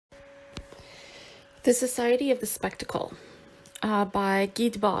The Society of the Spectacle by Guy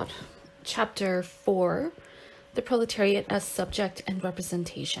Debord, Chapter 4, The Proletariat as Subject and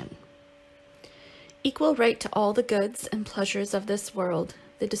Representation. Equal right to all the goods and pleasures of this world,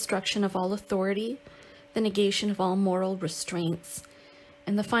 the destruction of all authority, the negation of all moral restraints.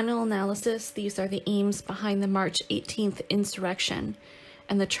 In the final analysis, these are the aims behind the March 18th insurrection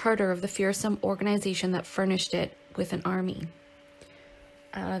and the charter of the fearsome organization that furnished it with an army.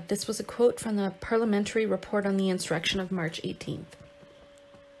 This was a quote from the Parliamentary Report on the Insurrection of March 18th.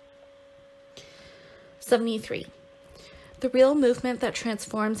 73. The real movement that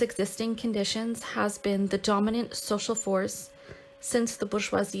transforms existing conditions has been the dominant social force since the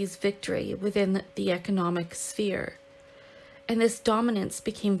bourgeoisie's victory within the economic sphere. And this dominance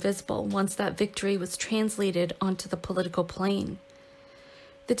became visible once that victory was translated onto the political plane.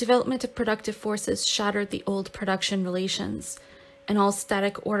 The development of productive forces shattered the old production relations, and all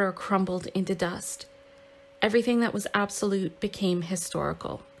static order crumbled into dust. Everything that was absolute became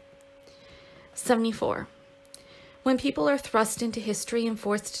historical. 74. When people are thrust into history and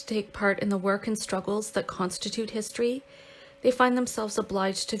forced to take part in the work and struggles that constitute history, they find themselves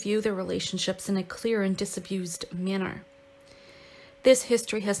obliged to view their relationships in a clear and disabused manner. This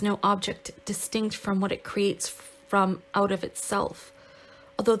history has no object distinct from what it creates from out of itself,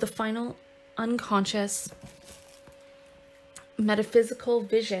 although the final unconscious metaphysical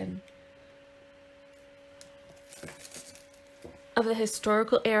vision of the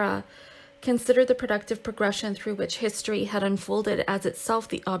historical era considered the productive progression through which history had unfolded as itself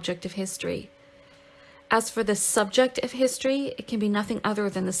the object of history. As for the subject of history, it can be nothing other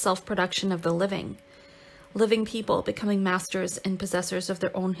than the self-production of the living people becoming masters and possessors of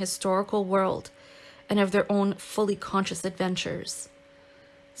their own historical world and of their own fully conscious adventures.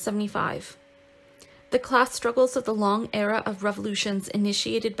 75. The class struggles of the long era of revolutions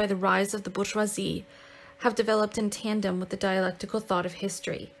initiated by the rise of the bourgeoisie have developed in tandem with the dialectical thought of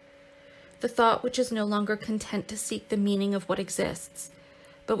history, the thought which is no longer content to seek the meaning of what exists,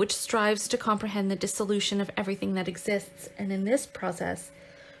 but which strives to comprehend the dissolution of everything that exists, and in this process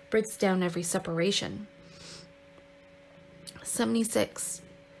breaks down every separation. 76.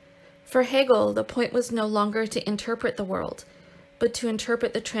 For Hegel, the point was no longer to interpret the world, but to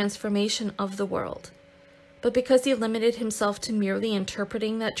interpret the transformation of the world. But because he limited himself to merely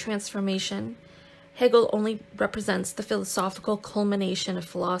interpreting that transformation, Hegel only represents the philosophical culmination of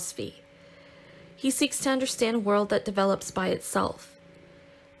philosophy. He seeks to understand a world that develops by itself.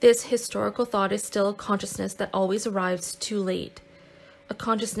 This historical thought is still a consciousness that always arrives too late, a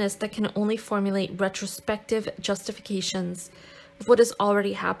consciousness that can only formulate retrospective justifications of what has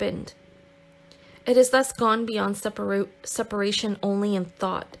already happened. It has thus gone beyond separation only in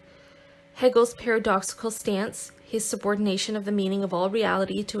thought. Hegel's paradoxical stance, his subordination of the meaning of all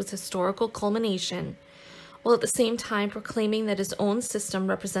reality to its historical culmination, while at the same time proclaiming that his own system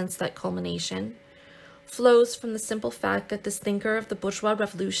represents that culmination, flows from the simple fact that this thinker of the bourgeois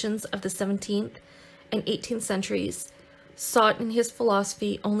revolutions of the 17th and 18th centuries sought in his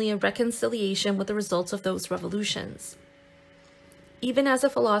philosophy only a reconciliation with the results of those revolutions. Even as a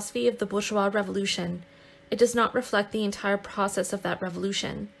philosophy of the bourgeois revolution, it does not reflect the entire process of that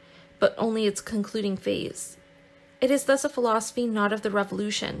revolution, but only its concluding phase. It is thus a philosophy not of the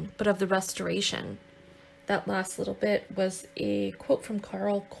revolution, but of the restoration. That last little bit was a quote from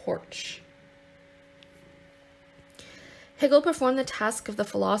Karl Korsch. Hegel performed the task of the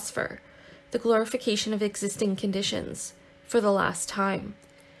philosopher, the glorification of existing conditions, for the last time.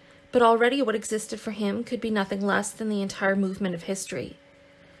 But already what existed for him could be nothing less than the entire movement of history.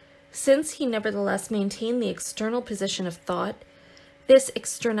 Since he nevertheless maintained the external position of thought, this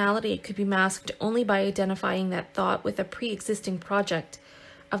externality could be masked only by identifying that thought with a pre-existing project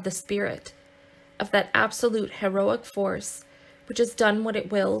of the spirit, of that absolute heroic force which has done what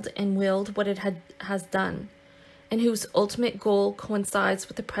it willed and willed what it has done, and whose ultimate goal coincides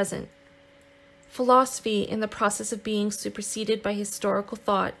with the present. Philosophy, in the process of being superseded by historical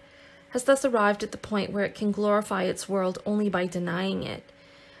thought, has thus arrived at the point where it can glorify its world only by denying it,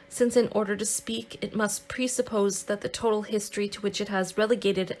 since in order to speak, it must presuppose that the total history to which it has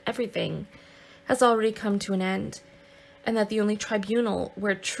relegated everything has already come to an end, and that the only tribunal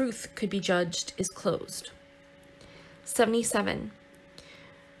where truth could be judged is closed. 77.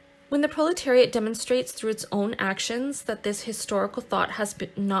 When the proletariat demonstrates through its own actions that this historical thought has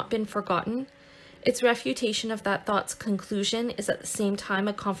not been forgotten, its refutation of that thought's conclusion is at the same time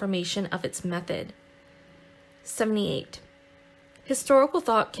a confirmation of its method. 78. Historical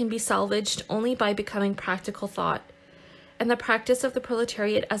thought can be salvaged only by becoming practical thought, and the practice of the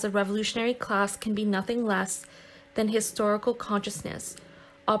proletariat as a revolutionary class can be nothing less than historical consciousness,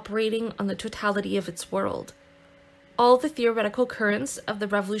 operating on the totality of its world. All the theoretical currents of the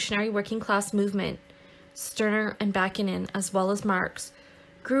revolutionary working class movement, Stirner and Bakunin, as well as Marx,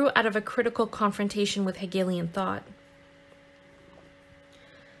 grew out of a critical confrontation with Hegelian thought.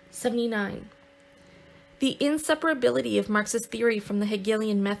 79. The inseparability of Marx's theory from the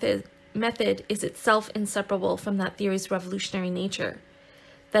Hegelian method is itself inseparable from that theory's revolutionary nature,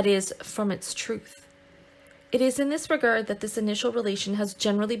 that is, from its truth. It is in this regard that this initial relation has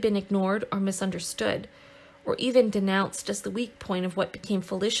generally been ignored or misunderstood, or even denounced as the weak point of what became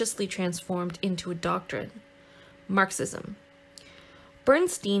fallaciously transformed into a doctrine, Marxism.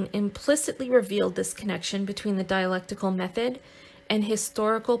 Bernstein implicitly revealed this connection between the dialectical method and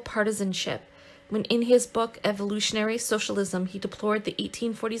historical partisanship when in his book Evolutionary Socialism he deplored the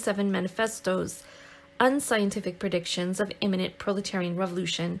 1847 manifesto's unscientific predictions of imminent proletarian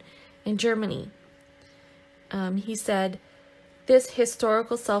revolution in Germany. He said, "This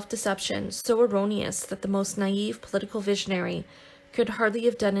historical self-deception, so erroneous that the most naive political visionary could hardly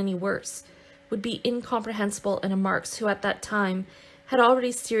have done any worse, would be incomprehensible in a Marx who at that time had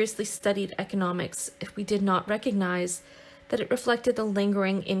already seriously studied economics if we did not recognize that it reflected the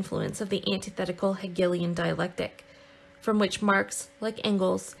lingering influence of the antithetical Hegelian dialectic, from which Marx, like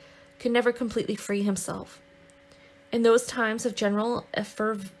Engels, could never completely free himself. In those times of general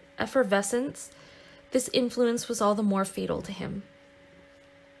effervescence, this influence was all the more fatal to him."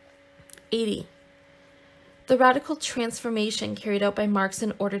 80. The radical transformation carried out by Marx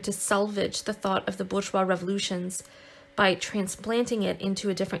in order to salvage the thought of the bourgeois revolutions by transplanting it into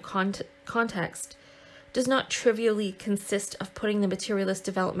a different context does not trivially consist of putting the materialist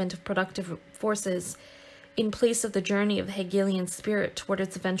development of productive forces in place of the journey of the Hegelian spirit toward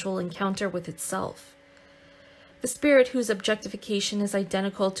its eventual encounter with itself. The spirit whose objectification is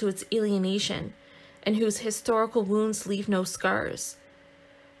identical to its alienation and whose historical wounds leave no scars.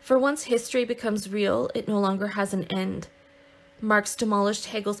 For once history becomes real, it no longer has an end. Marx demolished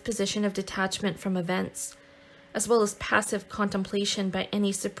Hegel's position of detachment from events, as well as passive contemplation by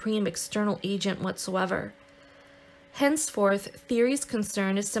any supreme external agent whatsoever. Henceforth, theory's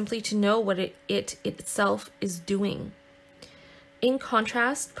concern is simply to know what it itself is doing. In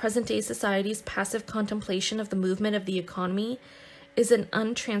contrast, present-day society's passive contemplation of the movement of the economy is an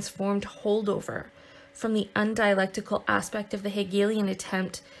untransformed holdover from the undialectical aspect of the Hegelian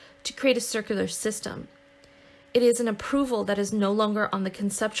attempt to create a circular system. It is an approval that is no longer on the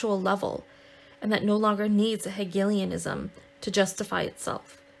conceptual level, and that no longer needs a Hegelianism to justify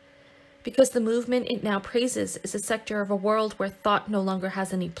itself. Because the movement it now praises is a sector of a world where thought no longer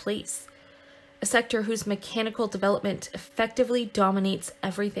has any place, a sector whose mechanical development effectively dominates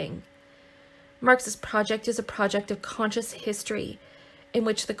everything. Marx's project is a project of conscious history, in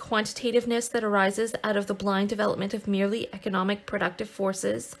which the quantitativeness that arises out of the blind development of merely economic productive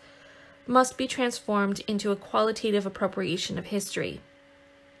forces must be transformed into a qualitative appropriation of history.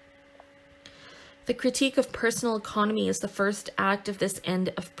 The critique of personal economy is the first act of this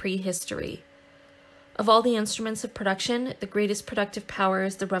end of prehistory. Of all the instruments of production, the greatest productive power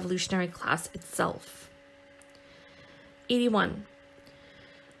is the revolutionary class itself. 81.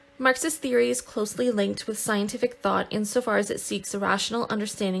 Marx's theory is closely linked with scientific thought insofar as it seeks a rational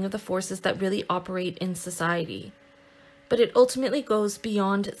understanding of the forces that really operate in society. But it ultimately goes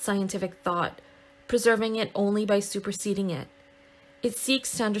beyond scientific thought, preserving it only by superseding it. It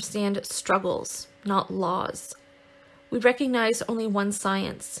seeks to understand struggles, not laws. We recognize only one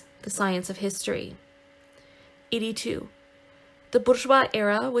science, the science of history. 82. The bourgeois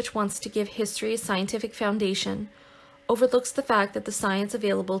era, which wants to give history a scientific foundation, overlooks the fact that the science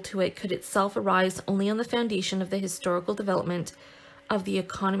available to it could itself arise only on the foundation of the historical development of the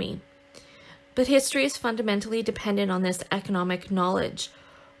economy. But history is fundamentally dependent on this economic knowledge,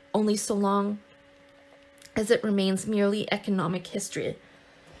 only so long as it remains merely economic history.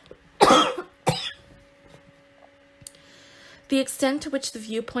 The extent to which the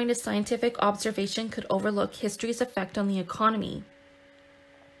viewpoint of scientific observation could overlook history's effect on the economy,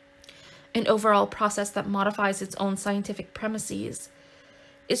 an overall process that modifies its own scientific premises,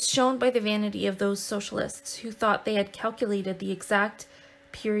 is shown by the vanity of those socialists who thought they had calculated the exact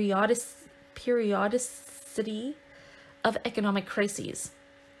periodicity of economic crises.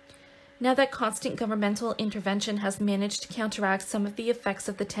 Now that constant governmental intervention has managed to counteract some of the effects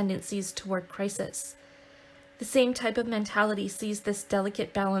of the tendencies toward crisis, the same type of mentality sees this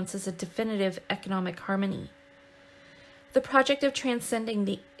delicate balance as a definitive economic harmony. The project of transcending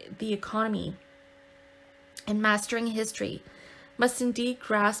the economy and mastering history must indeed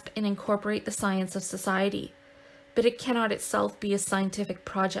grasp and incorporate the science of society, but it cannot itself be a scientific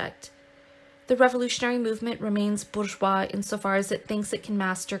project. The revolutionary movement remains bourgeois insofar as it thinks it can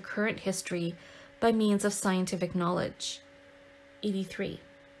master current history by means of scientific knowledge. 83.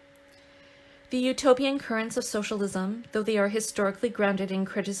 The utopian currents of socialism, though they are historically grounded in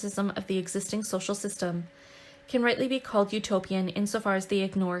criticism of the existing social system, can rightly be called utopian insofar as they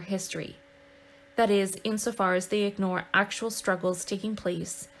ignore history. That is, insofar as they ignore actual struggles taking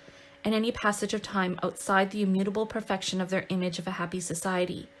place and any passage of time outside the immutable perfection of their image of a happy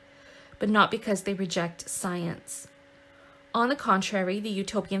society, but not because they reject science. On the contrary, the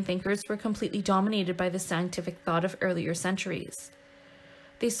utopian thinkers were completely dominated by the scientific thought of earlier centuries.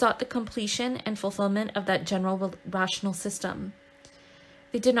 They sought the completion and fulfillment of that general rational system.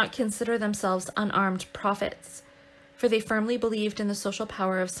 They did not consider themselves unarmed prophets, for they firmly believed in the social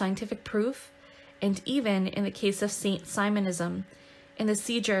power of scientific proof, and even, in the case of Saint Simonism, in the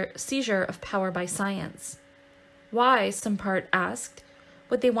seizure of power by science. Why, some part asked,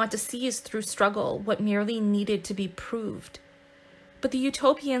 would they want to seize through struggle what merely needed to be proved? But the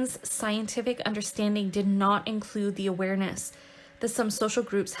utopians' scientific understanding did not include the awareness that some social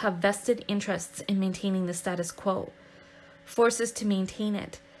groups have vested interests in maintaining the status quo, forces to maintain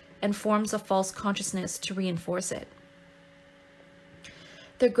it, and forms of false consciousness to reinforce it.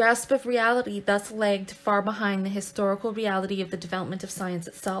 Their grasp of reality thus lagged far behind the historical reality of the development of science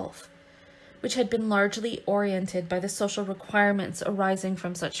itself, which had been largely oriented by the social requirements arising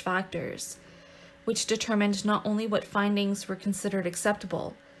from such factors, which determined not only what findings were considered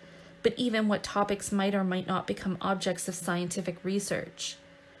acceptable, but even what topics might or might not become objects of scientific research.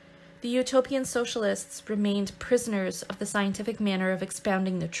 The utopian socialists remained prisoners of the scientific manner of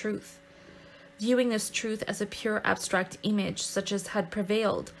expounding the truth, viewing this truth as a pure abstract image such as had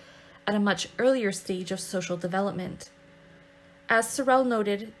prevailed at a much earlier stage of social development. As Sorel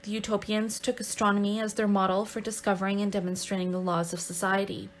noted, the utopians took astronomy as their model for discovering and demonstrating the laws of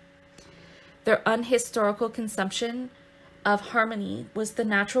society. Their unhistorical conception of harmony was the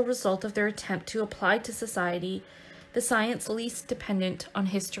natural result of their attempt to apply to society the science least dependent on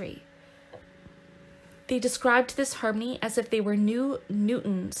history. They described this harmony as if they were new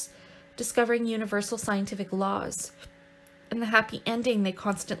Newtons discovering universal scientific laws, and the happy ending they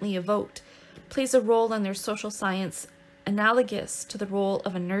constantly evoked plays a role in their social science analogous to the role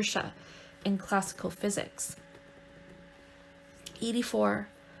of inertia in classical physics. 84.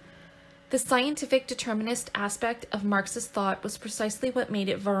 The scientific determinist aspect of Marxist thought was precisely what made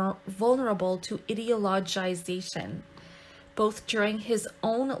it vulnerable to ideologization, both during his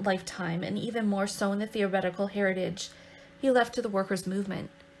own lifetime and even more so in the theoretical heritage he left to the workers'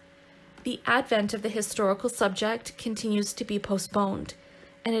 movement. The advent of the historical subject continues to be postponed,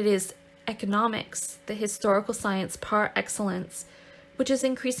 and it is economics, the historical science par excellence, which is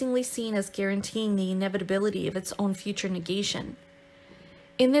increasingly seen as guaranteeing the inevitability of its own future negation.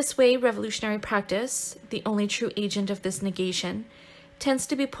 In this way, revolutionary practice, the only true agent of this negation, tends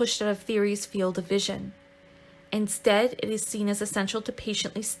to be pushed out of theory's field of vision. Instead, it is seen as essential to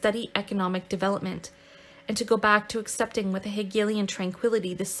patiently study economic development, and to go back to accepting with a Hegelian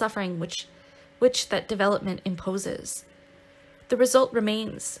tranquility the suffering which that development imposes. The result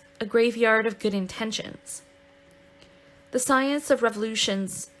remains a graveyard of good intentions. The science of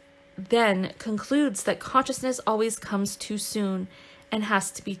revolutions then concludes that consciousness always comes too soon and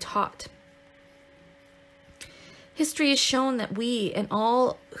has to be taught. History has shown that we and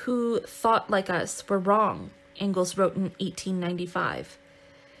all who thought like us were wrong, Engels wrote in 1895.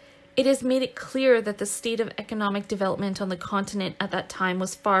 It has made it clear that the state of economic development on the continent at that time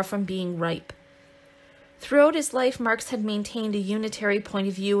was far from being ripe. Throughout his life, Marx had maintained a unitary point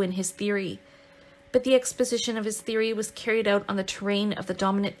of view in his theory, but the exposition of his theory was carried out on the terrain of the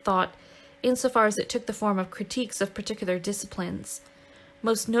dominant thought insofar as it took the form of critiques of particular disciplines,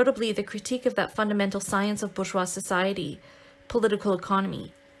 most notably the critique of that fundamental science of bourgeois society, political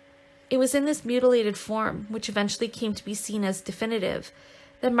economy. It was in this mutilated form, which eventually came to be seen as definitive,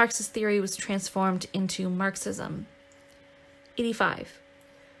 that Marx's theory was transformed into Marxism. 85.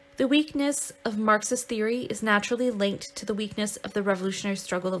 The weakness of Marxist theory is naturally linked to the weakness of the revolutionary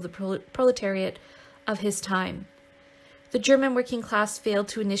struggle of the proletariat of his time. The German working class failed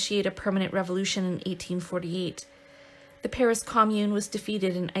to initiate a permanent revolution in 1848. The Paris Commune was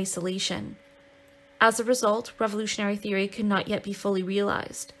defeated in isolation. As a result, revolutionary theory could not yet be fully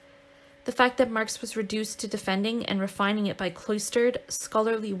realized. The fact that Marx was reduced to defending and refining it by cloistered,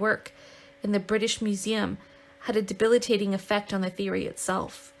 scholarly work in the British Museum had a debilitating effect on the theory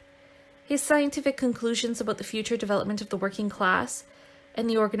itself. His scientific conclusions about the future development of the working class, and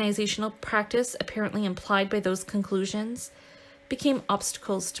the organizational practice apparently implied by those conclusions, became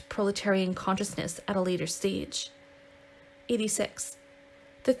obstacles to proletarian consciousness at a later stage. 86.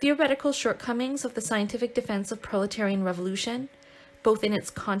 The theoretical shortcomings of the scientific defense of proletarian revolution, both in its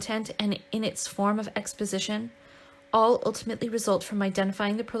content and in its form of exposition, all ultimately result from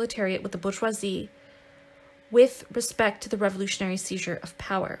identifying the proletariat with the bourgeoisie with respect to the revolutionary seizure of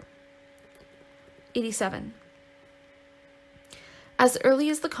power. 87. As early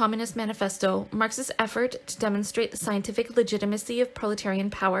as the Communist Manifesto, Marx's effort to demonstrate the scientific legitimacy of proletarian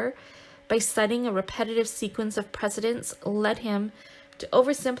power by citing a repetitive sequence of precedents led him to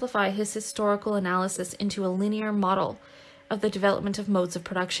oversimplify his historical analysis into a linear model of the development of modes of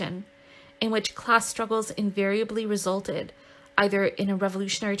production, in which class struggles invariably resulted either in a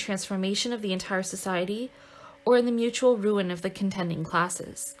revolutionary transformation of the entire society or in the mutual ruin of the contending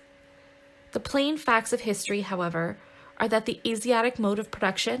classes. The plain facts of history, however, are that the Asiatic mode of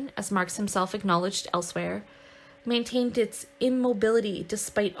production, as Marx himself acknowledged elsewhere, maintained its immobility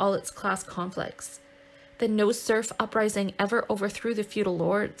despite all its class conflicts, that no serf uprising ever overthrew the feudal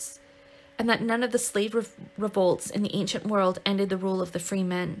lords, and that none of the slave revolts in the ancient world ended the rule of the free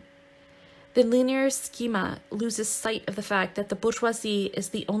men. The linear schema loses sight of the fact that the bourgeoisie is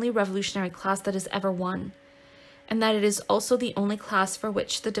the only revolutionary class that has ever won, and that it is also the only class for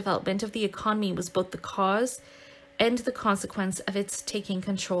which the development of the economy was both the cause and the consequence of its taking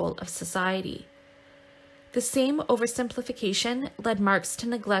control of society. The same oversimplification led Marx to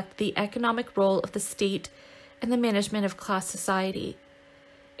neglect the economic role of the state and the management of class society.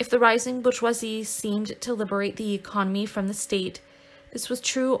 If the rising bourgeoisie seemed to liberate the economy from the state, this was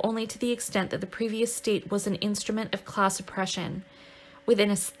true only to the extent that the previous state was an instrument of class oppression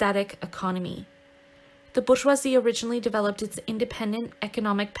within a static economy. The bourgeoisie originally developed its independent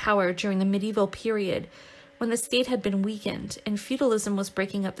economic power during the medieval period, when the state had been weakened and feudalism was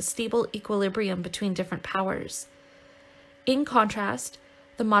breaking up the stable equilibrium between different powers. In contrast,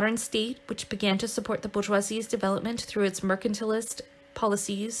 the modern state, which began to support the bourgeoisie's development through its mercantilist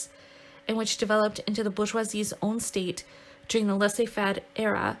policies, and which developed into the bourgeoisie's own state during the laissez-faire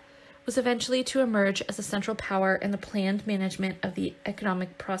era, was eventually to emerge as a central power in the planned management of the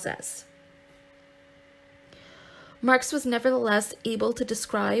economic process. Marx was nevertheless able to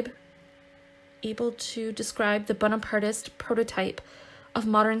describe the Bonapartist prototype of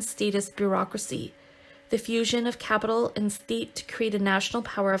modern statist bureaucracy, the fusion of capital and state to create a national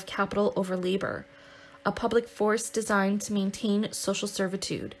power of capital over labor, a public force designed to maintain social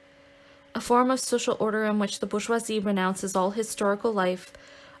servitude, a form of social order in which the bourgeoisie renounces all historical life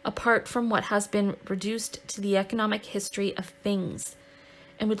apart from what has been reduced to the economic history of things,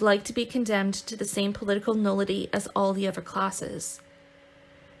 and would like to be condemned to the same political nullity as all the other classes.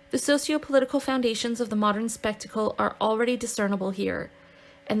 The socio-political foundations of the modern spectacle are already discernible here,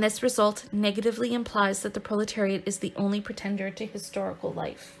 and this result negatively implies that the proletariat is the only pretender to historical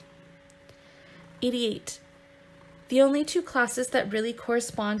life. 88. The only two classes that really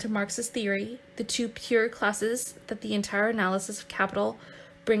correspond to Marx's theory, the two pure classes that the entire analysis of capital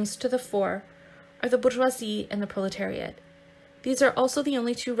brings to the fore, are the bourgeoisie and the proletariat. These are also the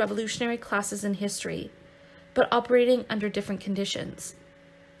only two revolutionary classes in history, but operating under different conditions.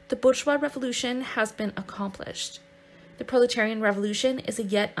 The bourgeois revolution has been accomplished. The proletarian revolution is a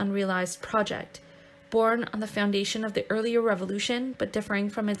yet unrealized project, born on the foundation of the earlier revolution, but differing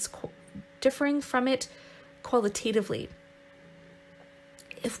from it qualitatively.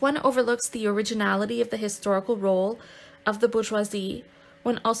 If one overlooks the originality of the historical role of the bourgeoisie,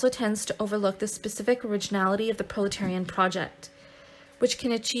 one also tends to overlook the specific originality of the proletarian project, which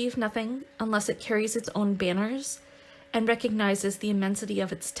can achieve nothing unless it carries its own banners and recognizes the immensity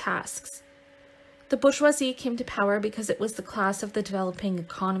of its tasks. The bourgeoisie came to power because it was the class of the developing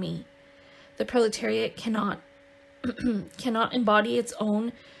economy. The proletariat cannot embody its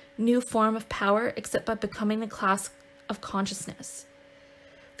own new form of power except by becoming the class of consciousness.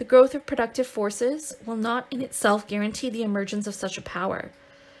 The growth of productive forces will not in itself guarantee the emergence of such a power,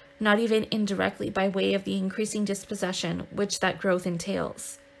 not even indirectly by way of the increasing dispossession which that growth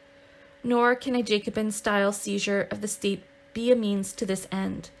entails. Nor can a Jacobin-style seizure of the state be a means to this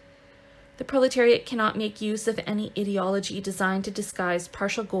end. The proletariat cannot make use of any ideology designed to disguise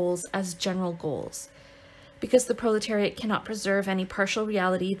partial goals as general goals, because the proletariat cannot preserve any partial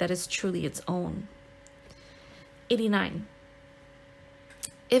reality that is truly its own. 89.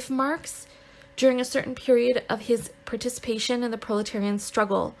 If Marx, during a certain period of his participation in the proletarian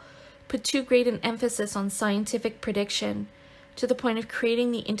struggle, put too great an emphasis on scientific prediction, to the point of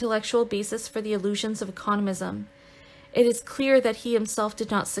creating the intellectual basis for the illusions of economism, it is clear that he himself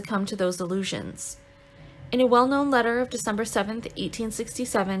did not succumb to those illusions. In a well-known letter of December 7,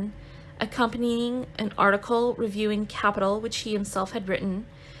 1867, accompanying an article reviewing Capital which he himself had written,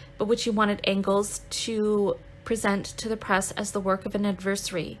 but which he wanted Engels to present to the press as the work of an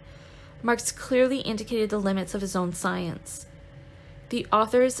adversary, Marx clearly indicated the limits of his own science. The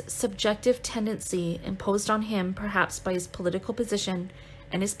author's subjective tendency, imposed on him perhaps by his political position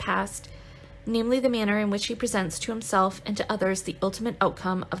and his past, namely the manner in which he presents to himself and to others the ultimate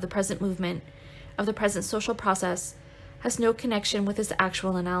outcome of the present movement, of the present social process, has no connection with his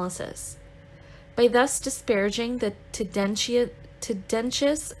actual analysis. By thus disparaging the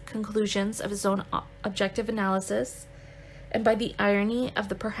tendentious conclusions of his own objective analysis, and by the irony of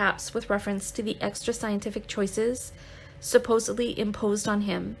the perhaps with reference to the extra scientific choices supposedly imposed on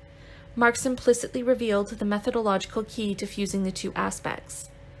him, Marx implicitly revealed the methodological key to fusing the two aspects.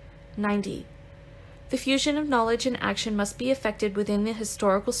 90. The fusion of knowledge and action must be effected within the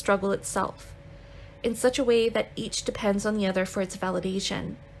historical struggle itself, in such a way that each depends on the other for its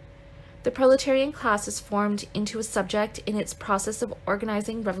validation. The proletarian class is formed into a subject in its process of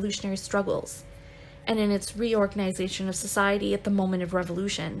organizing revolutionary struggles, and in its reorganization of society at the moment of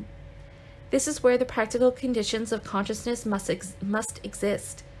revolution. This is where the practical conditions of consciousness must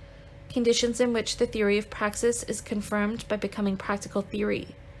exist, conditions in which the theory of praxis is confirmed by becoming practical theory.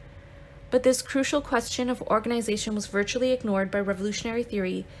 But this crucial question of organization was virtually ignored by revolutionary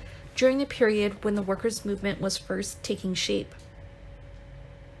theory during the period when the workers' movement was first taking shape.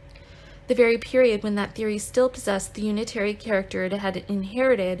 The very period when that theory still possessed the unitary character it had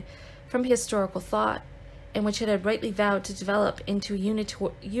inherited from historical thought, and which it had rightly vowed to develop into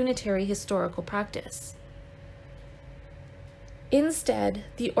a unitary historical practice. Instead,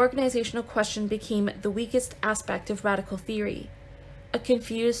 the organizational question became the weakest aspect of radical theory, a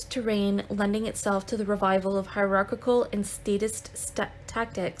confused terrain lending itself to the revival of hierarchical and statist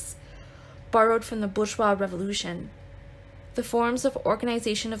tactics borrowed from the bourgeois revolution. The forms of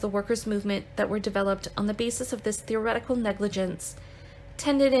organization of the workers' movement that were developed on the basis of this theoretical negligence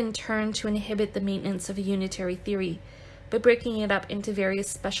tended in turn to inhibit the maintenance of a unitary theory by breaking it up into various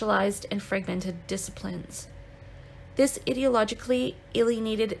specialized and fragmented disciplines. This ideologically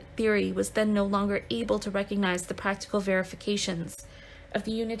alienated theory was then no longer able to recognize the practical verifications of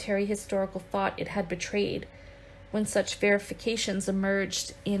the unitary historical thought it had betrayed, when such verifications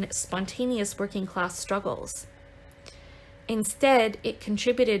emerged in spontaneous working class struggles. Instead, it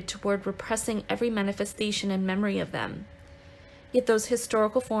contributed toward repressing every manifestation and memory of them. Yet those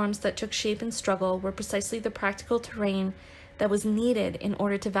historical forms that took shape in struggle were precisely the practical terrain that was needed in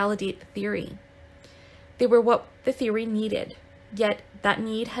order to validate the theory. They were what the theory needed, yet that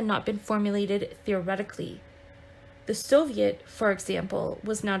need had not been formulated theoretically. The Soviet, for example,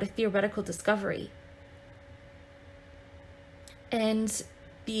 was not a theoretical discovery. And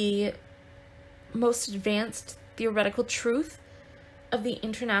the most advanced theoretical truth of the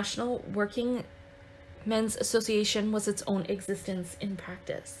International Working Men's Association was its own existence in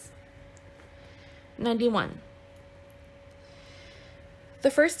practice. 91.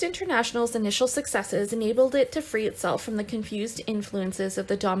 The First International's initial successes enabled it to free itself from the confused influences of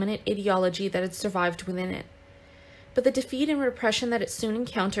the dominant ideology that had survived within it. But the defeat and repression that it soon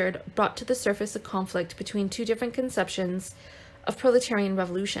encountered brought to the surface a conflict between two different conceptions of proletarian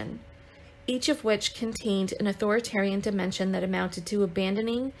revolution, each of which contained an authoritarian dimension that amounted to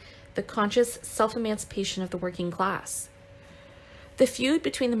abandoning the conscious self-emancipation of the working class. The feud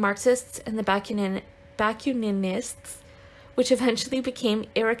between the Marxists and the Bakuninists, which eventually became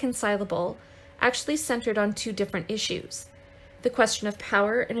irreconcilable, actually centered on two different issues: the question of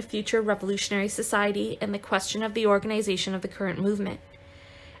power in a future revolutionary society and the question of the organization of the current movement.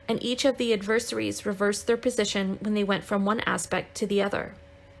 And each of the adversaries reversed their position when they went from one aspect to the other.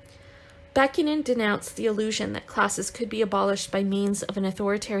 Bakunin denounced the illusion that classes could be abolished by means of an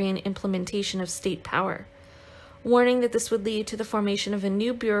authoritarian implementation of state power, warning that this would lead to the formation of a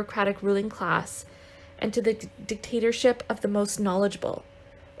new bureaucratic ruling class and to the dictatorship of the most knowledgeable,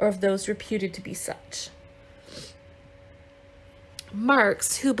 or of those reputed to be such.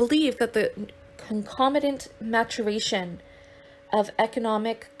 Marx, who believed that the concomitant maturation of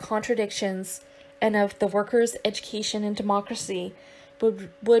economic contradictions and of the workers' education and democracy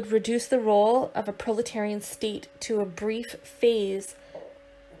would reduce the role of a proletarian state to a brief phase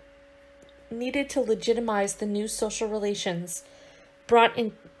needed to legitimize the new social relations brought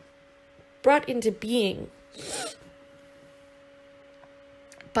into being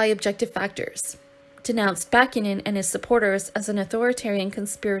by objective factors, denounced Bakunin and his supporters as an authoritarian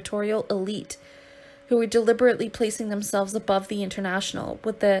conspiratorial elite who were deliberately placing themselves above the international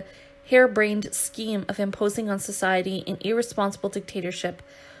with the harebrained scheme of imposing on society an irresponsible dictatorship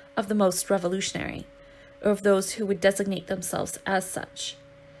of the most revolutionary, or of those who would designate themselves as such.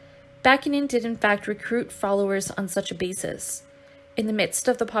 Bakunin did in fact recruit followers on such a basis. In the midst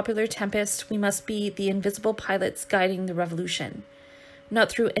of the popular tempest, we must be the invisible pilots guiding the revolution,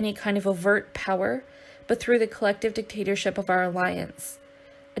 not through any kind of overt power, but through the collective dictatorship of our alliance,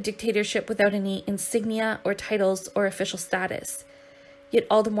 a dictatorship without any insignia or titles or official status, yet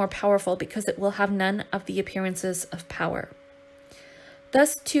all the more powerful because it will have none of the appearances of power.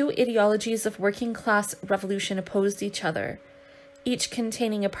 Thus, two ideologies of working-class revolution opposed each other, each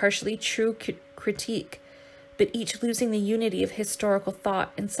containing a partially true critique, but each losing the unity of historical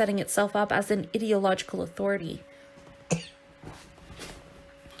thought and setting itself up as an ideological authority.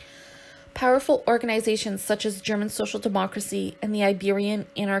 Powerful organizations such as German Social Democracy and the Iberian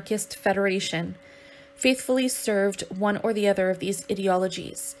Anarchist Federation faithfully served one or the other of these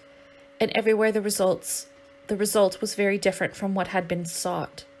ideologies, and everywhere the result was very different from what had been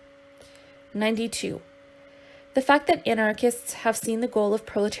sought. 92. The fact that anarchists have seen the goal of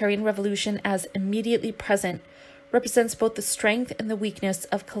proletarian revolution as immediately present represents both the strength and the weakness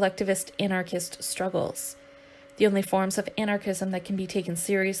of collectivist anarchist struggles, the only forms of anarchism that can be taken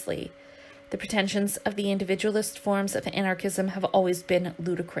seriously. The pretensions of the individualist forms of anarchism have always been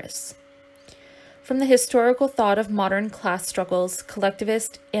ludicrous. From the historical thought of modern class struggles,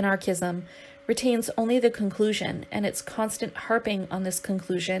 collectivist anarchism retains only the conclusion, and its constant harping on this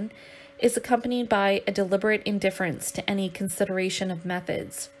conclusion is accompanied by a deliberate indifference to any consideration of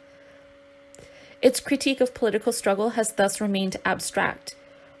methods. Its critique of political struggle has thus remained abstract,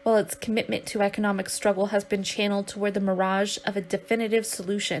 while its commitment to economic struggle has been channeled toward the mirage of a definitive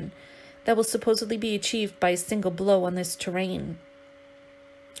solution that will supposedly be achieved by a single blow on this terrain,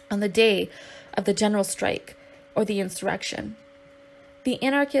 on the day of the general strike or the insurrection. The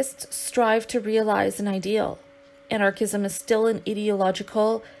anarchists strive to realize an ideal. Anarchism is still an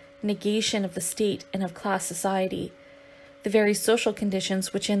ideological negation of the state and of class society, the very social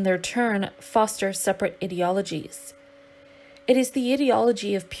conditions which in their turn foster separate ideologies. It is the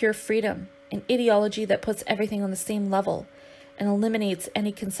ideology of pure freedom, an ideology that puts everything on the same level and eliminates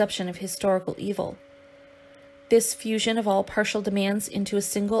any conception of historical evil. This fusion of all partial demands into a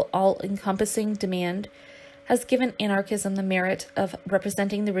single all-encompassing demand has given anarchism the merit of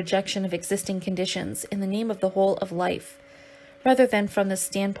representing the rejection of existing conditions in the name of the whole of life, rather than from the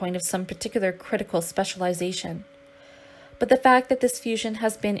standpoint of some particular critical specialization. But the fact that this fusion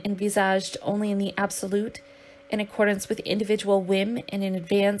has been envisaged only in the absolute, in accordance with individual whim and in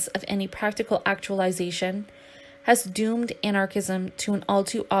advance of any practical actualization, has doomed anarchism to an all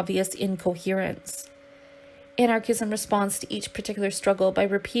too obvious incoherence. Anarchism responds to each particular struggle by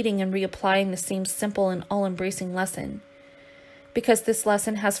repeating and reapplying the same simple and all-embracing lesson. Because this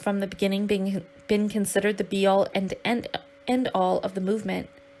lesson has from the beginning been considered the be-all and end-all of the movement.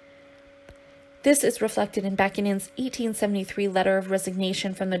 This is reflected in Bakunin's 1873 letter of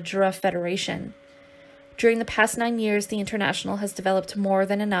resignation from the Jura Federation. During the past 9 years, the International has developed more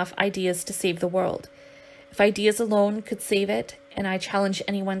than enough ideas to save the world. If ideas alone could save it, and I challenge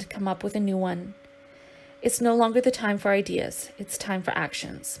anyone to come up with a new one. It's no longer the time for ideas, it's time for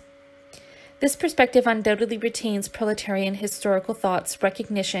actions. This perspective undoubtedly retains proletarian historical thought's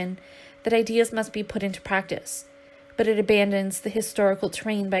recognition that ideas must be put into practice, but it abandons the historical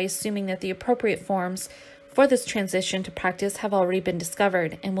terrain by assuming that the appropriate forms for this transition to practice have already been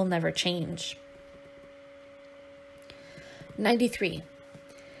discovered and will never change. 93.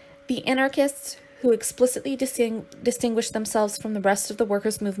 The anarchists, who explicitly distinguish themselves from the rest of the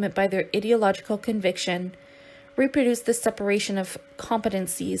workers' movement by their ideological conviction, reproduce this separation of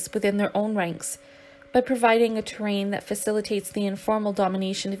competencies within their own ranks by providing a terrain that facilitates the informal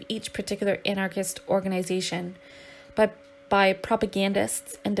domination of each particular anarchist organization by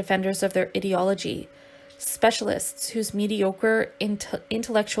propagandists and defenders of their ideology, specialists whose mediocre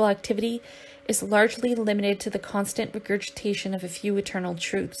intellectual activity is largely limited to the constant regurgitation of a few eternal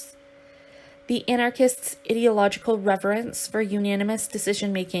truths. The anarchists' ideological reverence for unanimous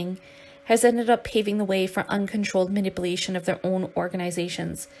decision-making has ended up paving the way for uncontrolled manipulation of their own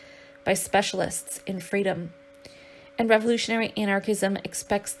organizations by specialists in freedom. And revolutionary anarchism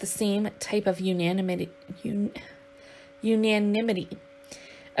expects the same type of unanimity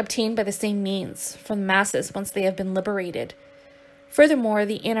obtained by the same means from the masses once they have been liberated. Furthermore,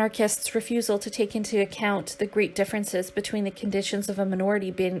 the anarchists' refusal to take into account the great differences between the conditions of a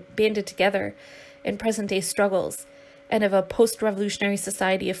minority banded together in present-day struggles and of a post-revolutionary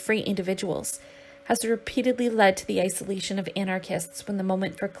society of free individuals has repeatedly led to the isolation of anarchists when the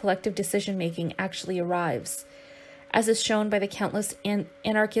moment for collective decision-making actually arrives, as is shown by the countless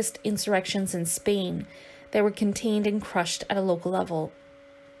anarchist insurrections in Spain that were contained and crushed at a local level.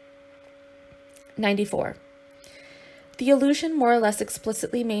 94. The illusion more or less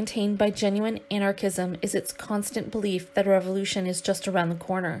explicitly maintained by genuine anarchism is its constant belief that a revolution is just around the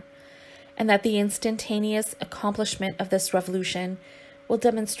corner, and that the instantaneous accomplishment of this revolution will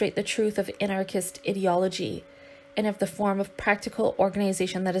demonstrate the truth of anarchist ideology and of the form of practical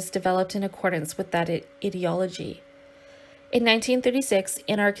organization that is developed in accordance with that ideology. In 1936,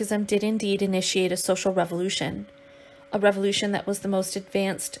 anarchism did indeed initiate a social revolution, a revolution that was the most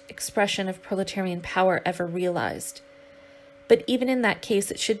advanced expression of proletarian power ever realized. But even in that case,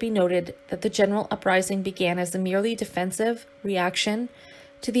 it should be noted that the general uprising began as a merely defensive reaction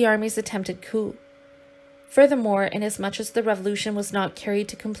to the army's attempted coup. Furthermore, inasmuch as the revolution was not carried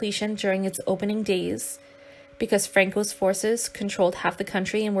to completion during its opening days, because Franco's forces controlled half the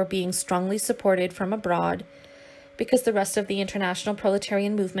country and were being strongly supported from abroad, because the rest of the international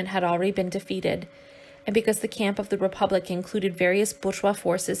proletarian movement had already been defeated, and because the camp of the Republic included various bourgeois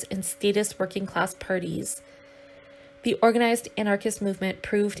forces and statist working-class parties, the organized anarchist movement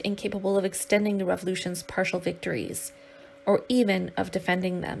proved incapable of extending the revolution's partial victories, or even of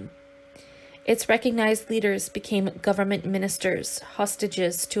defending them. Its recognized leaders became government ministers,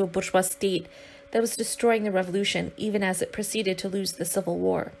 hostages to a bourgeois state that was destroying the revolution even as it proceeded to lose the Civil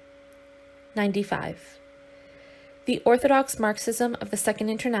War. 95. The orthodox Marxism of the Second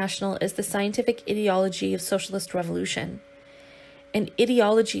International is the scientific ideology of socialist revolution, an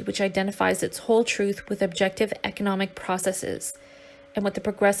ideology which identifies its whole truth with objective economic processes and with the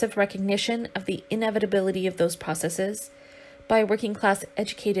progressive recognition of the inevitability of those processes by a working class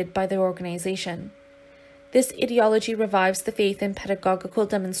educated by the organization. This ideology revives the faith in pedagogical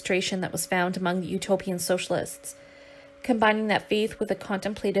demonstration that was found among the utopian socialists, combining that faith with a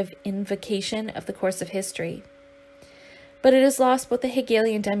contemplative invocation of the course of history. But it has lost both the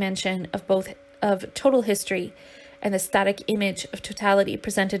Hegelian dimension of total history and the static image of totality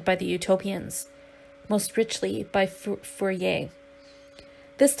presented by the utopians, most richly by Fourier.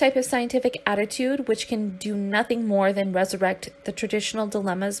 This type of scientific attitude, which can do nothing more than resurrect the traditional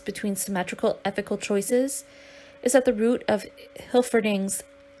dilemmas between symmetrical ethical choices, is at the root of Hilferding's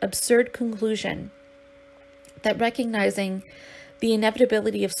absurd conclusion that recognizing the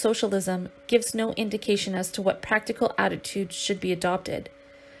inevitability of socialism gives no indication as to what practical attitude should be adopted.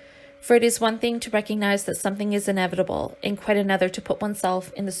 For it is one thing to recognize that something is inevitable, and quite another to put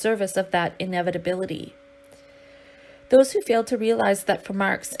oneself in the service of that inevitability. Those who failed to realize that for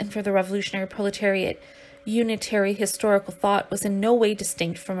Marx and for the revolutionary proletariat, unitary historical thought was in no way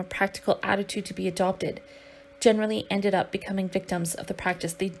distinct from a practical attitude to be adopted, generally ended up becoming victims of the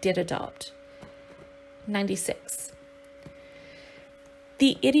practice they did adopt. 96.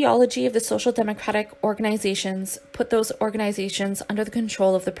 The ideology of the social democratic organizations put those organizations under the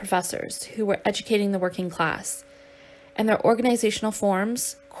control of the professors, who were educating the working class, and their organizational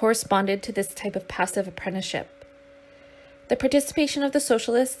forms corresponded to this type of passive apprenticeship. The participation of the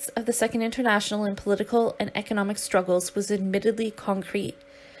socialists of the Second International in political and economic struggles was admittedly concrete,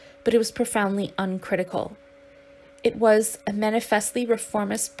 but it was profoundly uncritical. It was a manifestly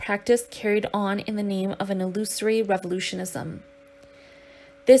reformist practice carried on in the name of an illusory revolutionism.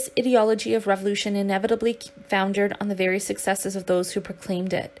 This ideology of revolution inevitably foundered on the very successes of those who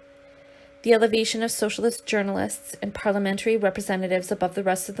proclaimed it. The elevation of socialist journalists and parliamentary representatives above the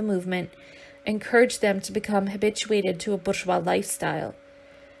rest of the movement encouraged them to become habituated to a bourgeois lifestyle.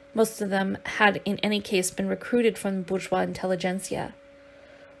 Most of them had in any case been recruited from the bourgeois intelligentsia,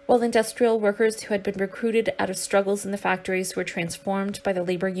 while industrial workers who had been recruited out of struggles in the factories were transformed by the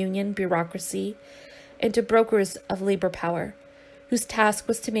labor union bureaucracy into brokers of labor power, whose task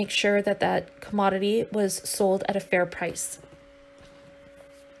was to make sure that that commodity was sold at a fair price.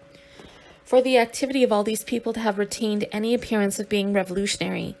 For the activity of all these people to have retained any appearance of being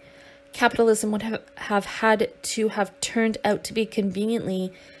revolutionary, capitalism would have had to have turned out to be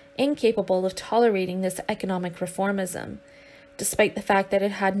conveniently incapable of tolerating this economic reformism, despite the fact that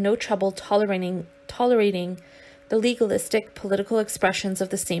it had no trouble tolerating the legalistic political expressions of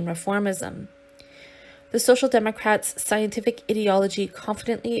the same reformism. The Social Democrats' scientific ideology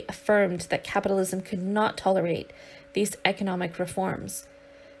confidently affirmed that capitalism could not tolerate these economic reforms,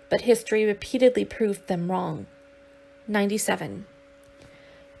 but history repeatedly proved them wrong. 97.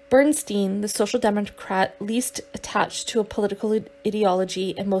 Bernstein, the Social Democrat least attached to a political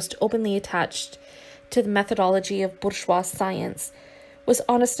ideology and most openly attached to the methodology of bourgeois science, was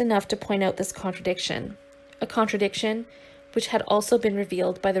honest enough to point out this contradiction, a contradiction which had also been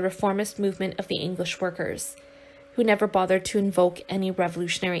revealed by the reformist movement of the English workers, who never bothered to invoke any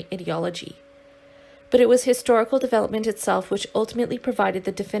revolutionary ideology. But it was historical development itself which ultimately provided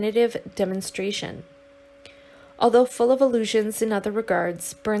the definitive demonstration. Although full of illusions in other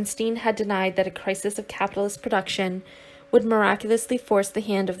regards, Bernstein had denied that a crisis of capitalist production would miraculously force the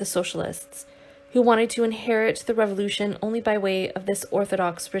hand of the socialists, who wanted to inherit the revolution only by way of this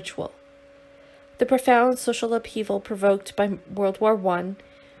orthodox ritual. The profound social upheaval provoked by World War I,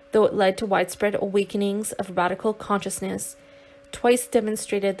 though it led to widespread awakenings of radical consciousness, twice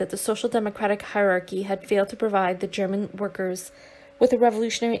demonstrated that the social democratic hierarchy had failed to provide the German workers with a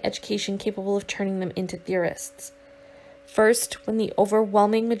revolutionary education capable of turning them into theorists. First, when the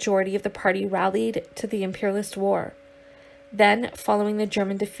overwhelming majority of the party rallied to the imperialist war. Then, following the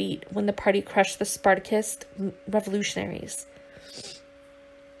German defeat, when the party crushed the Spartacist revolutionaries.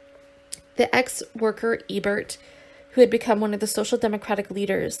 The ex-worker Ebert, who had become one of the social democratic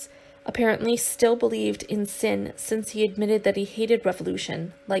leaders, apparently still believed in sin, since he admitted that he hated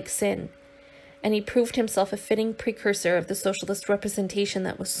revolution, like sin, and he proved himself a fitting precursor of the socialist representation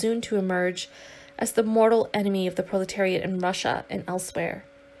that was soon to emerge as the mortal enemy of the proletariat in Russia and elsewhere.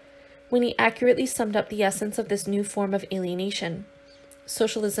 When he accurately summed up the essence of this new form of alienation,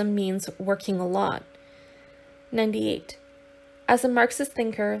 socialism means working a lot. 98. As a Marxist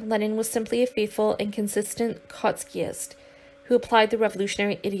thinker, Lenin was simply a faithful and consistent Trotskyist who applied the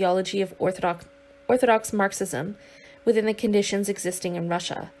revolutionary ideology of orthodox Marxism within the conditions existing in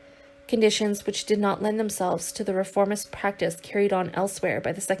Russia, conditions which did not lend themselves to the reformist practice carried on elsewhere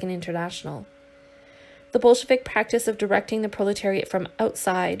by the Second International. The Bolshevik practice of directing the proletariat from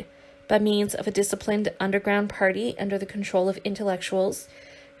outside by means of a disciplined underground party under the control of intellectuals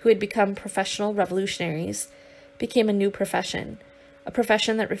who had become professional revolutionaries became a new profession, a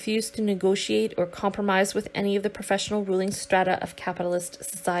profession that refused to negotiate or compromise with any of the professional ruling strata of capitalist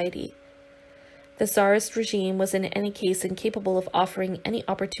society. The Tsarist regime was in any case incapable of offering any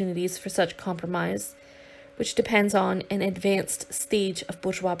opportunities for such compromise, which depends on an advanced stage of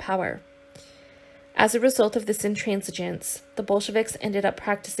bourgeois power. As a result of this intransigence, the Bolsheviks ended up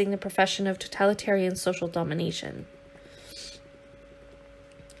practicing the profession of totalitarian social domination.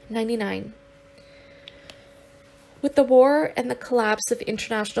 99. With the war and the collapse of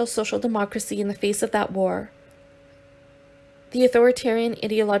international social democracy in the face of that war, the authoritarian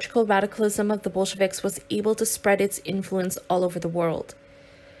ideological radicalism of the Bolsheviks was able to spread its influence all over the world.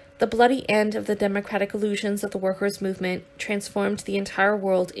 The bloody end of the democratic illusions of the workers' movement transformed the entire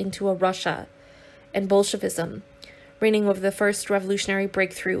world into a Russia, and Bolshevism, reigning over the first revolutionary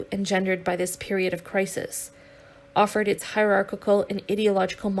breakthrough engendered by this period of crisis, offered its hierarchical and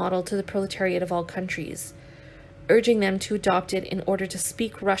ideological model to the proletariat of all countries, urging them to adopt it in order to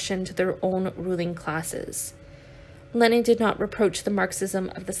speak Russian to their own ruling classes. Lenin did not reproach the Marxism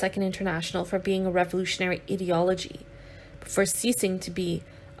of the Second International for being a revolutionary ideology, but for ceasing to be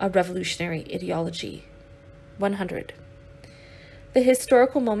a revolutionary ideology. 100. The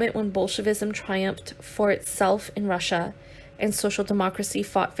historical moment when Bolshevism triumphed for itself in Russia and social democracy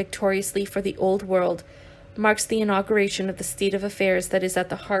fought victoriously for the old world marks the inauguration of the state of affairs that is at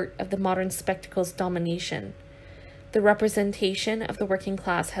the heart of the modern spectacle's domination. The representation of the working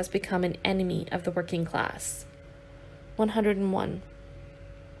class has become an enemy of the working class. 101.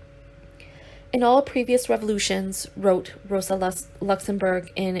 In all previous revolutions, wrote Rosa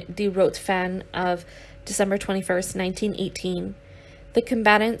Luxemburg in Die Rote Fahne of December 21st, 1918, the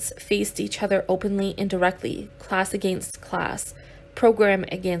combatants faced each other openly and directly, class against class, program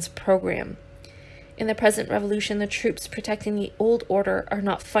against program. In the present revolution, the troops protecting the old order are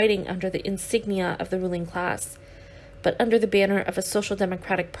not fighting under the insignia of the ruling class, but under the banner of a social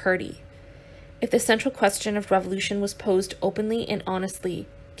democratic party. If the central question of revolution was posed openly and honestly,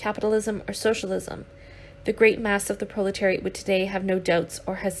 capitalism or socialism, the great mass of the proletariat would today have no doubts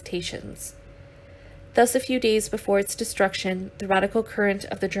or hesitations. Thus, a few days before its destruction, the radical current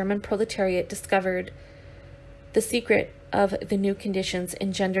of the German proletariat discovered the secret of the new conditions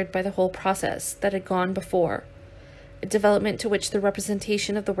engendered by the whole process that had gone before, a development to which the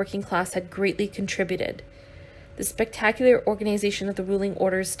representation of the working class had greatly contributed, the spectacular organization of the ruling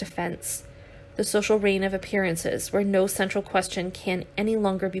order's defense, the social reign of appearances where no central question can any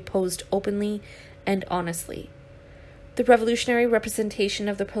longer be posed openly and honestly. The revolutionary representation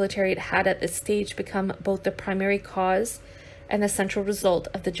of the proletariat had at this stage become both the primary cause and the central result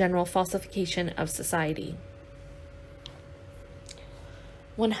of the general falsification of society.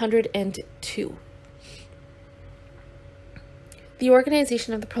 102. The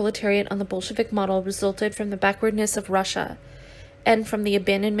organization of the proletariat on the Bolshevik model resulted from the backwardness of Russia and from the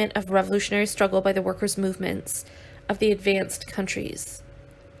abandonment of revolutionary struggle by the workers' movements of the advanced countries.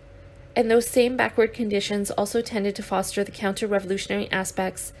 And those same backward conditions also tended to foster the counter-revolutionary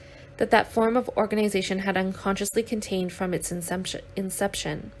aspects that form of organization had unconsciously contained from its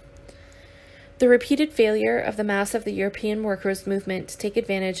inception. The repeated failure of the mass of the European workers' movement to take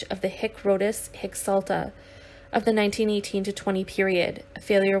advantage of the hic rhodus, hic salta of the 1918 to 20 period, a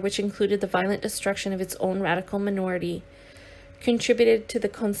failure which included the violent destruction of its own radical minority, contributed to the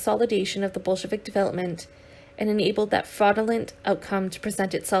consolidation of the Bolshevik development and enabled that fraudulent outcome to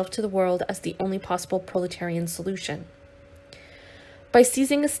present itself to the world as the only possible proletarian solution. By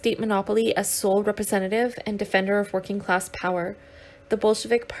seizing a state monopoly as sole representative and defender of working-class power, the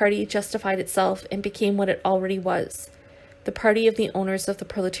Bolshevik Party justified itself and became what it already was, the party of the owners of the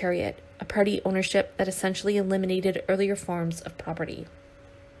proletariat, a party ownership that essentially eliminated earlier forms of property.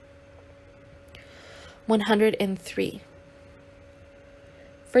 103.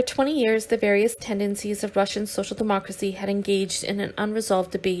 For 20 years, the various tendencies of Russian social democracy had engaged in an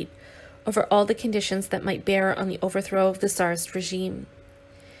unresolved debate over all the conditions that might bear on the overthrow of the Tsarist regime.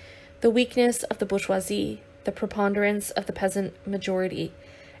 The weakness of the bourgeoisie, the preponderance of the peasant majority,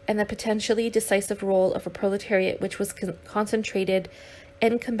 and the potentially decisive role of a proletariat which was concentrated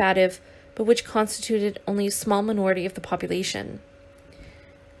and combative, but which constituted only a small minority of the population.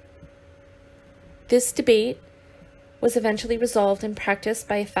 This debate was eventually resolved in practice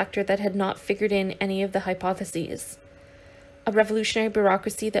by a factor that had not figured in any of the hypotheses. A revolutionary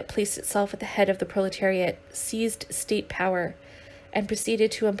bureaucracy that placed itself at the head of the proletariat, seized state power, and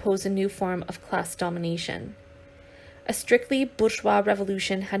proceeded to impose a new form of class domination. A strictly bourgeois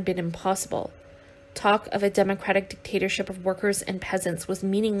revolution had been impossible. Talk of a democratic dictatorship of workers and peasants was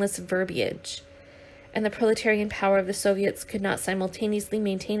meaningless verbiage, and the proletarian power of the Soviets could not simultaneously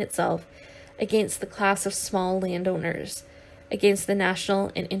maintain itself against the class of small landowners, against the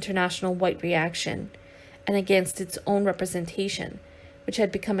national and international white reaction, and against its own representation, which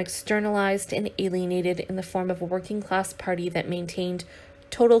had become externalized and alienated in the form of a working-class party that maintained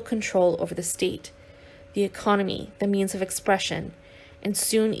total control over the state, the economy, the means of expression, and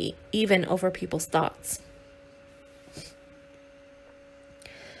soon even over people's thoughts.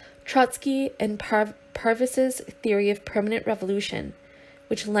 Trotsky and Parvis's theory of permanent revolution,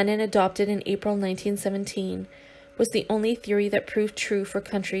 which Lenin adopted in April 1917, was the only theory that proved true for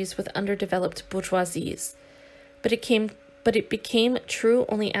countries with underdeveloped bourgeoisies. But it became true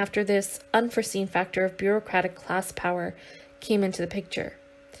only after this unforeseen factor of bureaucratic class power came into the picture.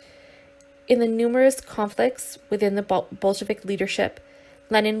 In the numerous conflicts within the Bolshevik leadership,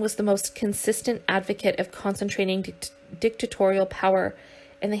 Lenin was the most consistent advocate of concentrating dictatorial power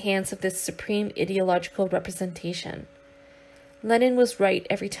in the hands of this supreme ideological representation. Lenin was right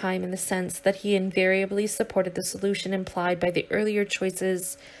every time in the sense that he invariably supported the solution implied by the earlier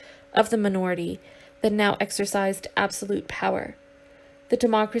choices of the minority that now exercised absolute power. The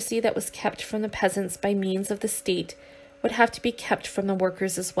democracy that was kept from the peasants by means of the state would have to be kept from the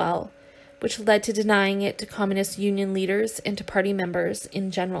workers as well, which led to denying it to communist union leaders and to party members in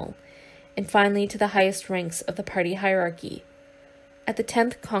general, and finally to the highest ranks of the party hierarchy. At the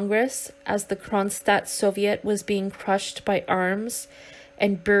 10th Congress, as the Kronstadt Soviet was being crushed by arms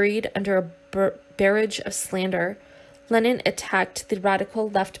and buried under a barrage of slander, Lenin attacked the radical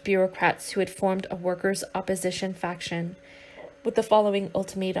left bureaucrats who had formed a workers' opposition faction with the following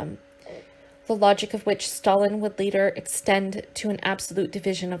ultimatum, the logic of which Stalin would later extend to an absolute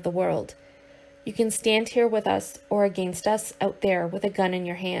division of the world. You can stand here with us or against us out there with a gun in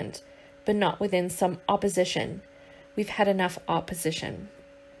your hand, but not within some opposition. We've had enough opposition.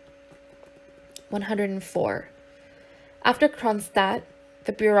 104. After Kronstadt,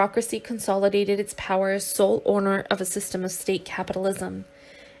 the bureaucracy consolidated its power as sole owner of a system of state capitalism,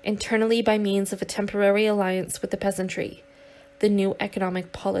 internally by means of a temporary alliance with the peasantry, the new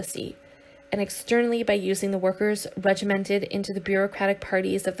economic policy, and externally by using the workers regimented into the bureaucratic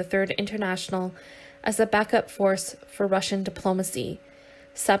parties of the Third International as a backup force for Russian diplomacy,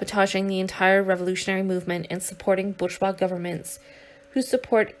 sabotaging the entire revolutionary movement and supporting bourgeois governments, whose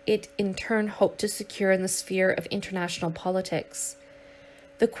support it in turn hoped to secure in the sphere of international politics.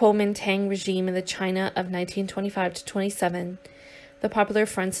 The Kuomintang regime in the China of 1925 to 27, the Popular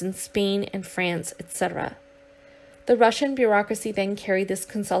Fronts in Spain and France, etc. The Russian bureaucracy then carried this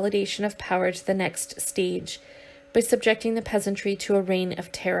consolidation of power to the next stage by subjecting the peasantry to a reign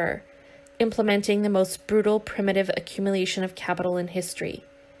of terror, implementing the most brutal, primitive accumulation of capital in history.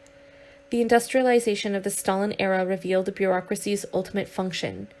 The industrialization of the Stalin era revealed the bureaucracy's ultimate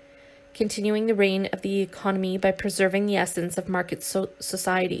function, continuing the reign of the economy by preserving the essence of market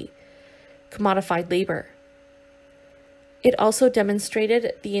society, commodified labor. It also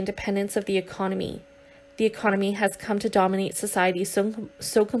demonstrated the independence of the economy. The economy has come to dominate society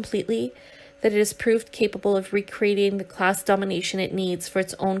so completely that it has proved capable of recreating the class domination it needs for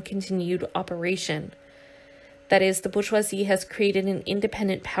its own continued operation. That is, the bourgeoisie has created an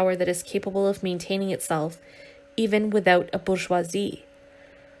independent power that is capable of maintaining itself even without a bourgeoisie.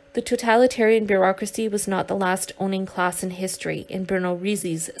 The totalitarian bureaucracy was not the last owning class in history in Bruno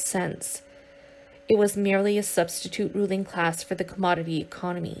Risi's sense. It was merely a substitute ruling class for the commodity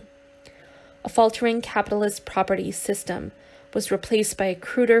economy. A faltering capitalist property system was replaced by a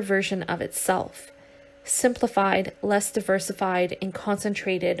cruder version of itself, simplified, less diversified, and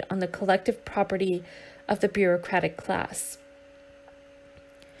concentrated on the collective property of the bureaucratic class.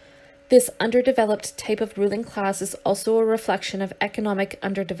 This underdeveloped type of ruling class is also a reflection of economic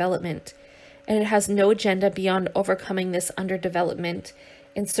underdevelopment, and it has no agenda beyond overcoming this underdevelopment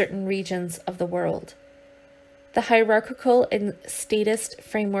in certain regions of the world. The hierarchical and statist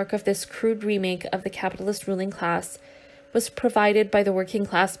framework of this crude remake of the capitalist ruling class was provided by the Working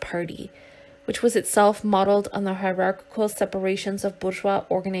Class Party, which was itself modeled on the hierarchical separations of bourgeois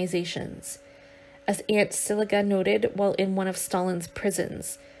organizations. As Aunt Siliga noted while in one of Stalin's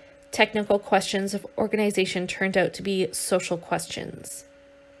prisons, technical questions of organization turned out to be social questions.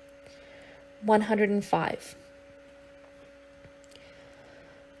 105.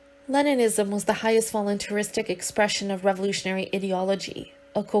 Leninism was the highest voluntaristic expression of revolutionary ideology,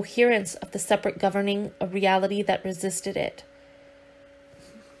 a coherence of the separate governing, a reality that resisted it.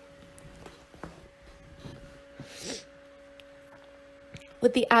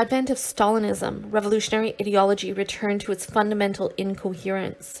 With the advent of Stalinism, revolutionary ideology returned to its fundamental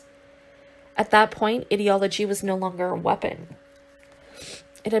incoherence. At that point, ideology was no longer a weapon.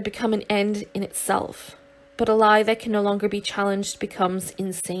 It had become an end in itself, but a lie that can no longer be challenged becomes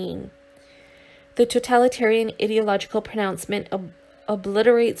insane. The totalitarian ideological pronouncement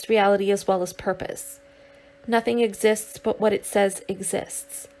obliterates reality as well as purpose. Nothing exists but what it says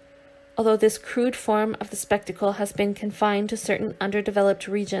exists. Although this crude form of the spectacle has been confined to certain underdeveloped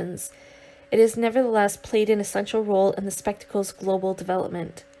regions, it has nevertheless played an essential role in the spectacle's global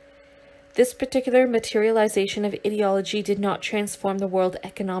development. This particular materialization of ideology did not transform the world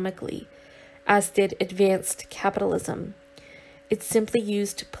economically, as did advanced capitalism. It simply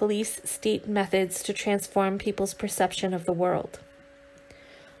used police-state methods to transform people's perception of the world.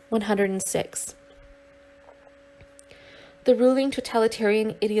 106. The ruling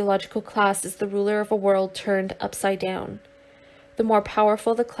totalitarian ideological class is the ruler of a world turned upside down. The more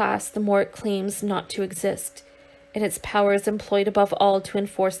powerful the class, the more it claims not to exist, and its power is employed above all to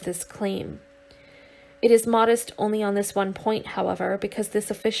enforce this claim. It is modest only on this one point, however, because this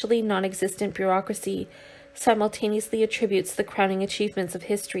officially non-existent bureaucracy simultaneously attributes the crowning achievements of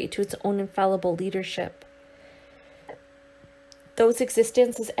history to its own infallible leadership. Though its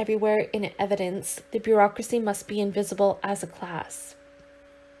existence is everywhere in evidence, the bureaucracy must be invisible as a class.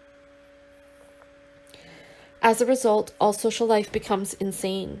 As a result, all social life becomes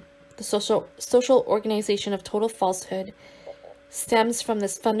insane. The social organization of total falsehood stems from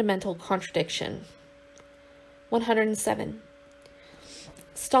this fundamental contradiction. 107.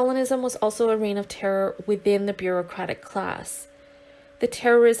 Stalinism was also a reign of terror within the bureaucratic class. The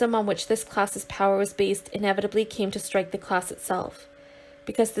terrorism on which this class's power was based inevitably came to strike the class itself,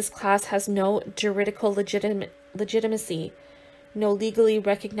 because this class has no juridical legitimacy, no legally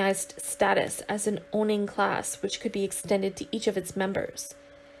recognized status as an owning class which could be extended to each of its members.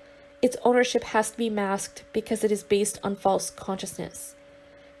 Its ownership has to be masked because it is based on false consciousness.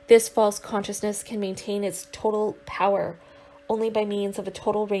 This false consciousness can maintain its total power only by means of a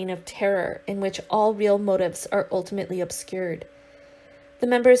total reign of terror in which all real motives are ultimately obscured. The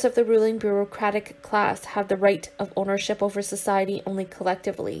members of the ruling bureaucratic class have the right of ownership over society only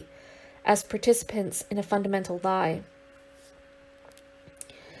collectively, as participants in a fundamental lie.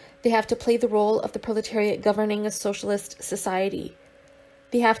 They have to play the role of the proletariat governing a socialist society.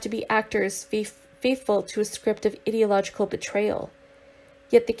 They have to be actors faithful to a script of ideological betrayal.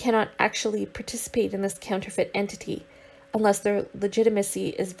 Yet they cannot actually participate in this counterfeit entity unless their legitimacy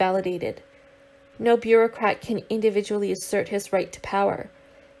is validated. No bureaucrat can individually assert his right to power,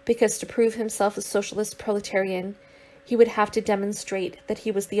 because to prove himself a socialist proletarian, he would have to demonstrate that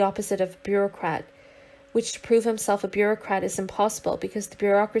he was the opposite of a bureaucrat, which to prove himself a bureaucrat is impossible because the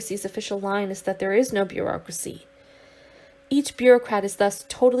bureaucracy's official line is that there is no bureaucracy. Each bureaucrat is thus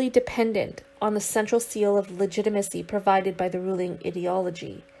totally dependent on the central seal of legitimacy provided by the ruling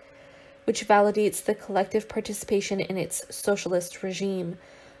ideology, which validates the collective participation in its socialist regime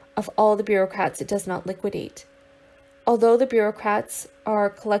of all the bureaucrats it does not liquidate. Although the bureaucrats are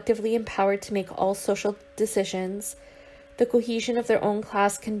collectively empowered to make all social decisions, the cohesion of their own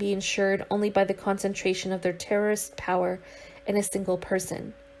class can be ensured only by the concentration of their terrorist power in a single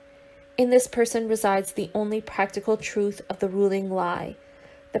person. In this person resides the only practical truth of the ruling lie,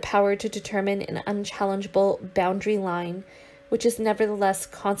 the power to determine an unchallengeable boundary line, which is nevertheless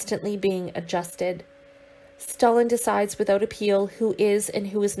constantly being adjusted. Stalin decides without appeal who is and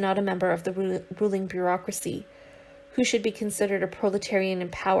who is not a member of the ruling bureaucracy, who should be considered a proletarian in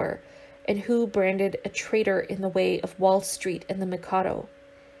power, and who branded a traitor in the way of Wall Street and the Mikado.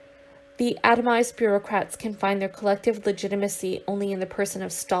 The atomized bureaucrats can find their collective legitimacy only in the person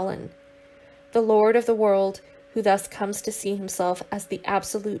of Stalin, the lord of the world, who thus comes to see himself as the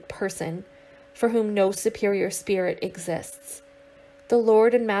absolute person, for whom no superior spirit exists. The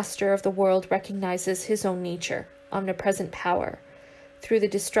lord and master of the world recognizes his own nature, omnipresent power, through the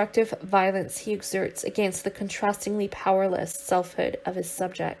destructive violence he exerts against the contrastingly powerless selfhood of his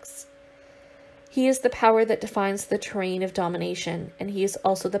subjects. He is the power that defines the terrain of domination, and he is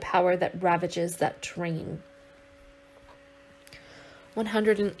also the power that ravages that terrain.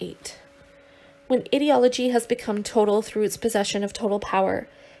 108. When ideology has become total through its possession of total power,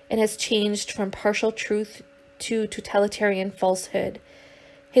 and has changed from partial truth to totalitarian falsehood,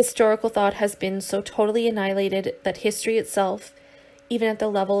 historical thought has been so totally annihilated that history itself, even at the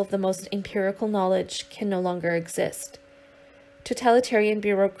level of the most empirical knowledge, can no longer exist. Totalitarian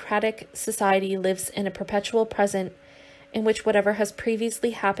bureaucratic society lives in a perpetual present in which whatever has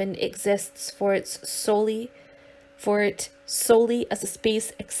previously happened exists for it solely as a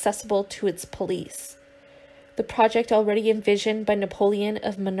space accessible to its police. The project already envisioned by Napoleon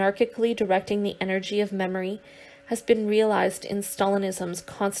of monarchically directing the energy of memory has been realized in Stalinism's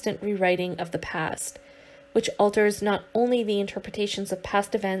constant rewriting of the past, which alters not only the interpretations of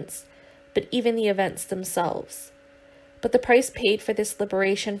past events, but even the events themselves. But the price paid for this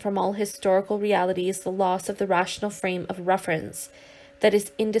liberation from all historical reality is the loss of the rational frame of reference that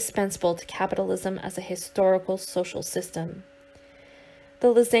is indispensable to capitalism as a historical social system.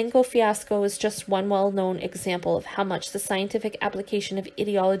 The Lysenko fiasco is just one well-known example of how much the scientific application of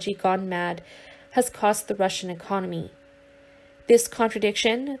ideology gone mad has cost the Russian economy. This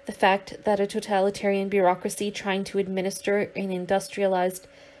contradiction, the fact that a totalitarian bureaucracy trying to administer an industrialized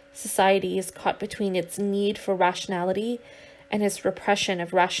society is caught between its need for rationality and its repression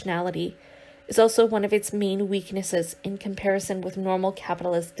of rationality, is also one of its main weaknesses in comparison with normal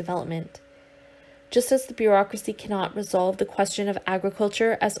capitalist development. Just as the bureaucracy cannot resolve the question of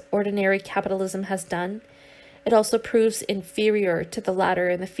agriculture as ordinary capitalism has done, it also proves inferior to the latter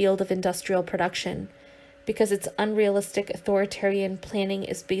in the field of industrial production, because its unrealistic authoritarian planning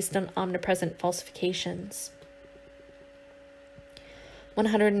is based on omnipresent falsifications.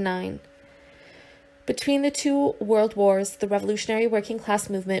 109. Between the two world wars, the revolutionary working class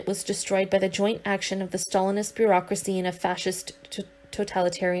movement was destroyed by the joint action of the Stalinist bureaucracy and of fascist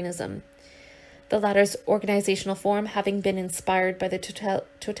totalitarianism, the latter's organizational form having been inspired by the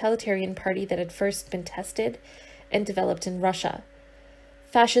totalitarian party that had first been tested and developed in Russia.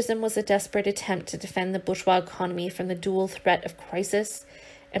 Fascism was a desperate attempt to defend the bourgeois economy from the dual threat of crisis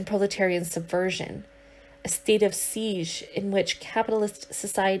and proletarian subversion, a state of siege in which capitalist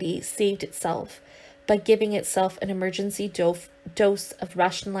society saved itself by giving itself an emergency dose of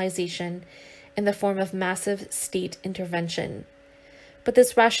rationalization in the form of massive state intervention. But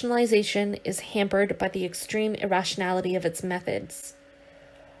this rationalization is hampered by the extreme irrationality of its methods.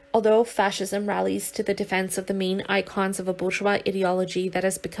 Although fascism rallies to the defense of the main icons of a bourgeois ideology that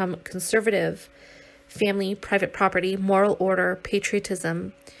has become conservative, family, private property, moral order,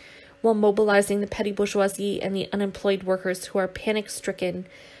 patriotism, while mobilizing the petty bourgeoisie and the unemployed workers who are panic-stricken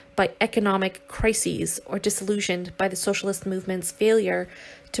by economic crises or disillusioned by the socialist movement's failure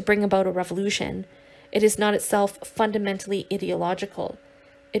to bring about a revolution, it is not itself fundamentally ideological.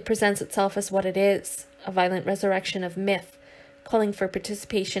 It presents itself as what it is, a violent resurrection of myth, calling for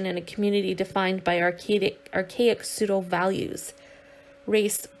participation in a community defined by archaic pseudo-values,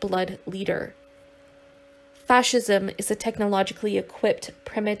 race, blood, leader. Fascism is a technologically equipped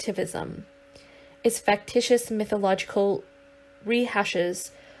primitivism. Its factitious mythological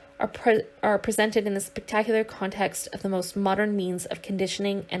rehashes are presented in the spectacular context of the most modern means of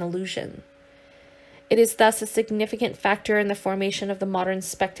conditioning and illusion. It is thus a significant factor in the formation of the modern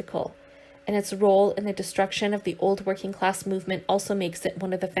spectacle, and its role in the destruction of the old working class movement also makes it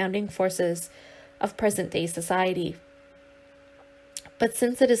one of the founding forces of present-day society. But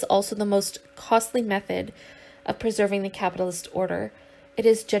since it is also the most costly method of preserving the capitalist order, it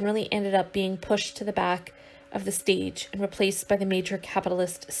has generally ended up being pushed to the back of the stage and replaced by the major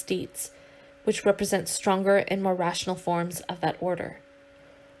capitalist states, which represent stronger and more rational forms of that order.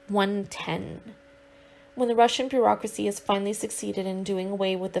 110. When the Russian bureaucracy has finally succeeded in doing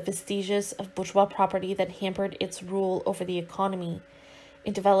away with the vestiges of bourgeois property that hampered its rule over the economy,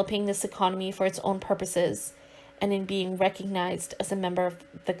 in developing this economy for its own purposes, and in being recognized as a member of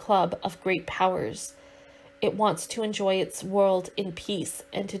the club of great powers, It wants to enjoy its world in peace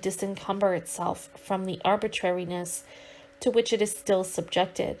and to disencumber itself from the arbitrariness to which it is still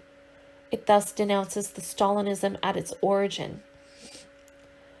subjected. It thus denounces the Stalinism at its origin.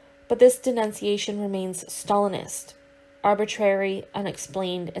 But this denunciation remains Stalinist, arbitrary,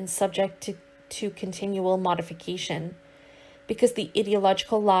 unexplained, and subject to continual modification, because the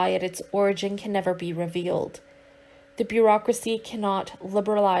ideological lie at its origin can never be revealed. The bureaucracy cannot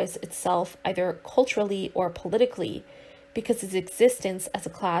liberalize itself either culturally or politically, because its existence as a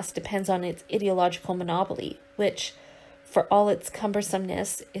class depends on its ideological monopoly, which, for all its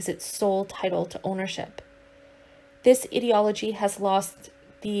cumbersomeness, is its sole title to ownership. This ideology has lost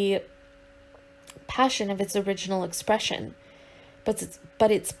the passion of its original expression,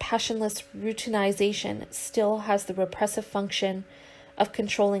 but its passionless routinization still has the repressive function of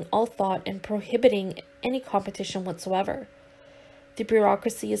controlling all thought and prohibiting any competition whatsoever. The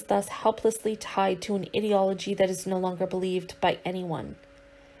bureaucracy is thus helplessly tied to an ideology that is no longer believed by anyone.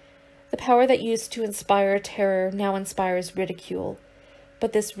 The power that used to inspire terror now inspires ridicule,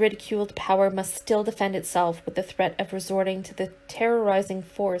 but this ridiculed power must still defend itself with the threat of resorting to the terrorizing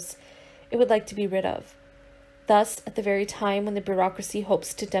force it would like to be rid of. Thus, at the very time when the bureaucracy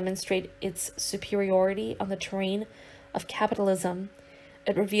hopes to demonstrate its superiority on the terrain of capitalism,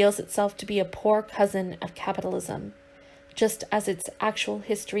 it reveals itself to be a poor cousin of capitalism, just as its actual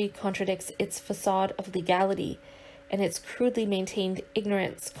history contradicts its facade of legality, and its crudely maintained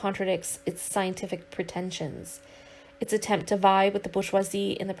ignorance contradicts its scientific pretensions. Its attempt to vie with the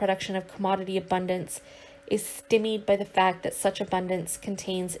bourgeoisie in the production of commodity abundance is stymied by the fact that such abundance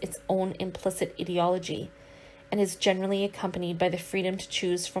contains its own implicit ideology, and is generally accompanied by the freedom to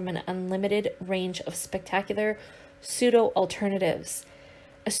choose from an unlimited range of spectacular pseudo-alternatives,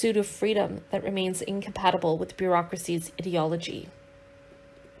 a pseudo-freedom that remains incompatible with bureaucracy's ideology.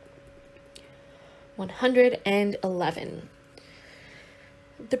 111.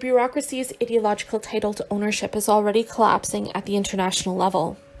 The bureaucracy's ideological title to ownership is already collapsing at the international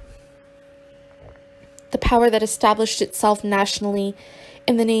level. The power that established itself nationally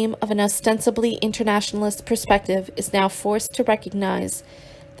in the name of an ostensibly internationalist perspective is now forced to recognize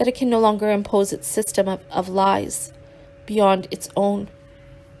that it can no longer impose its system of lies beyond its own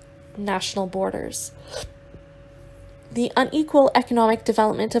national borders. The unequal economic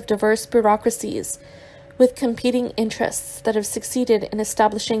development of diverse bureaucracies with competing interests that have succeeded in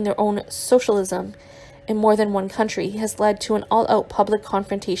establishing their own socialism in more than one country has led to an all-out public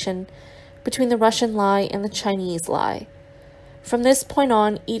confrontation between the Russian lie and the Chinese lie. From this point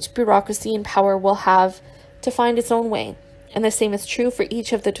on, each bureaucracy in power will have to find its own way, and the same is true for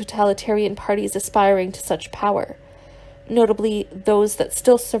each of the totalitarian parties aspiring to such power, notably those that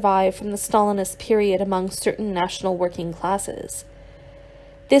still survive from the Stalinist period among certain national working classes.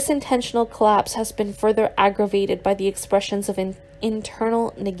 This intentional collapse has been further aggravated by the expressions of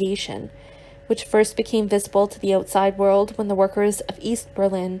internal negation, which first became visible to the outside world when the workers of East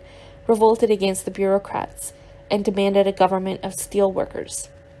Berlin revolted against the bureaucrats and demanded a government of steel workers.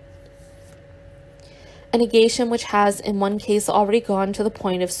 A negation which has in one case already gone to the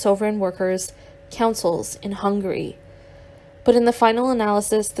point of sovereign workers' councils in Hungary. But in the final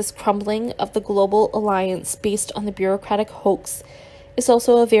analysis, this crumbling of the global alliance based on the bureaucratic hoax is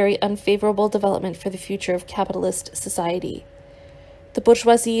also a very unfavorable development for the future of capitalist society. The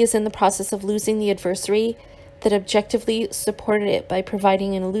bourgeoisie is in the process of losing the adversary that objectively supported it by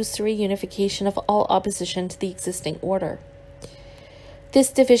providing an illusory unification of all opposition to the existing order. This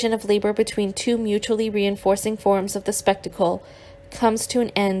division of labor between two mutually reinforcing forms of the spectacle comes to an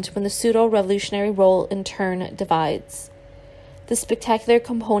end when the pseudo-revolutionary role in turn divides. The spectacular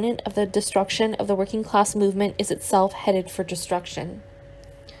component of the destruction of the working class movement is itself headed for destruction.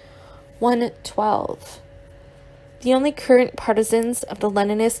 112. The only current partisans of the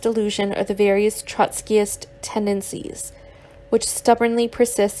Leninist illusion are the various Trotskyist tendencies, which stubbornly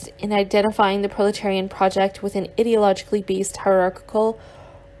persist in identifying the proletarian project with an ideologically based hierarchical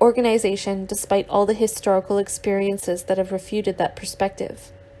organization despite all the historical experiences that have refuted that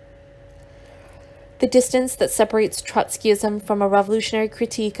perspective. The distance that separates Trotskyism from a revolutionary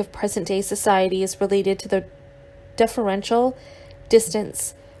critique of present-day society is related to the deferential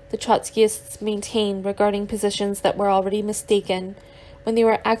distance the Trotskyists maintain regarding positions that were already mistaken when they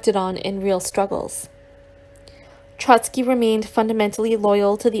were acted on in real struggles. Trotsky remained fundamentally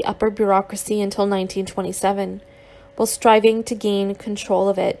loyal to the upper bureaucracy until 1927, while striving to gain control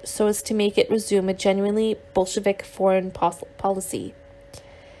of it so as to make it resume a genuinely Bolshevik foreign policy.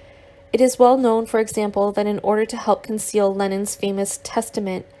 It is well known, for example, that in order to help conceal Lenin's famous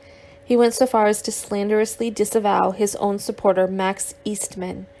testament, he went so far as to slanderously disavow his own supporter Max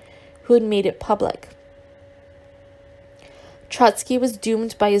Eastman, who had made it public. Trotsky was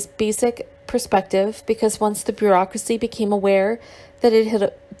doomed by his basic perspective because once the bureaucracy became aware that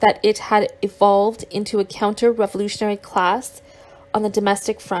it had evolved into a counter-revolutionary class on the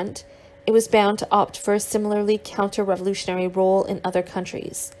domestic front, it was bound to opt for a similarly counter-revolutionary role in other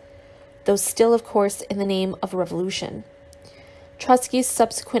countries, though still, of course, in the name of revolution. Trotsky's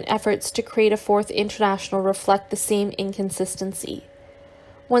subsequent efforts to create a Fourth International reflect the same inconsistency.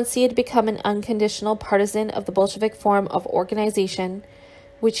 Once he had become an unconditional partisan of the Bolshevik form of organization,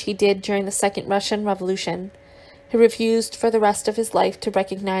 which he did during the Second Russian Revolution, he refused for the rest of his life to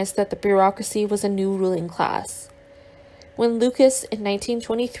recognize that the bureaucracy was a new ruling class. When Lucas in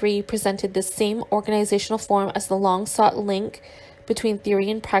 1923 presented this same organizational form as the long-sought link between theory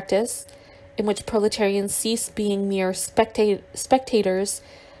and practice, in which proletarians cease being mere spectators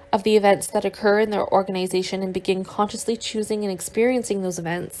of the events that occur in their organization and begin consciously choosing and experiencing those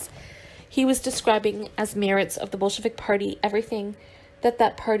events, he was describing as merits of the Bolshevik Party everything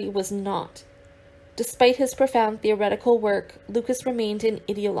that party was not. Despite his profound theoretical work, Lucas remained an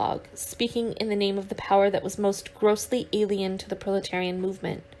ideologue, speaking in the name of the power that was most grossly alien to the proletarian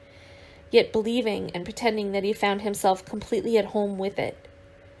movement, yet believing and pretending that he found himself completely at home with it.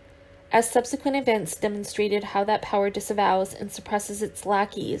 As subsequent events demonstrated how that power disavows and suppresses its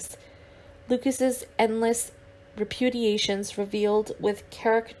lackeys, Lucas's endless repudiations revealed with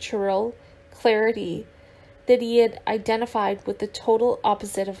caricatural clarity that he had identified with the total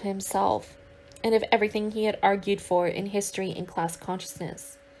opposite of himself and of everything he had argued for in history and class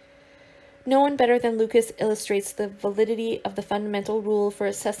consciousness. No one better than Lucas illustrates the validity of the fundamental rule for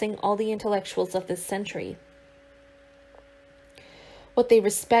assessing all the intellectuals of this century. What they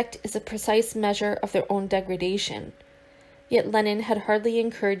respect is a precise measure of their own degradation. Yet Lenin had hardly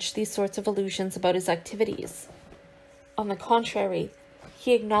encouraged these sorts of illusions about his activities. On the contrary,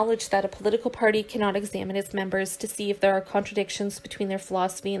 he acknowledged that a political party cannot examine its members to see if there are contradictions between their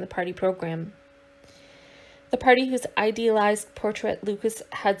philosophy and the party program. The party whose idealized portrait Lucas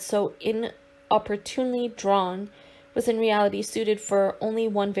had so inopportunely drawn was in reality suited for only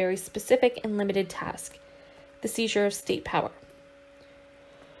one very specific and limited task, the seizure of state power.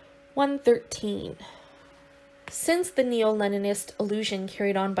 113. Since the neo-Leninist illusion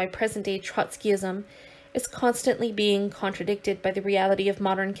carried on by present-day Trotskyism is constantly being contradicted by the reality of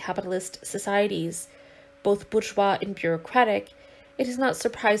modern capitalist societies, both bourgeois and bureaucratic, it is not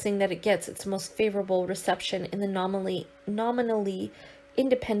surprising that it gets its most favorable reception in the nominally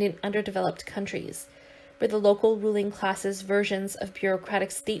independent underdeveloped countries, where the local ruling classes' versions of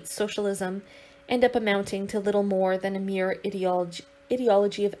bureaucratic state socialism end up amounting to little more than a mere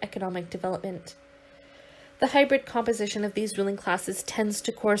ideology of economic development. The hybrid composition of these ruling classes tends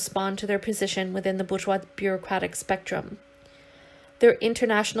to correspond to their position within the bourgeois bureaucratic spectrum. Their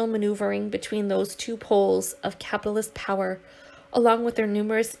international maneuvering between those two poles of capitalist power, along with their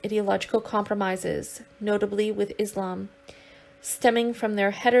numerous ideological compromises, notably with Islam, stemming from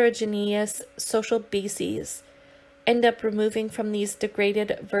their heterogeneous social bases, end up removing from these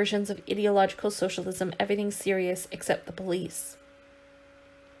degraded versions of ideological socialism everything serious except the police.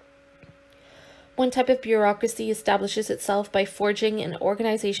 One type of bureaucracy establishes itself by forging an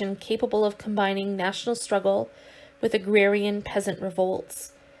organization capable of combining national struggle with agrarian peasant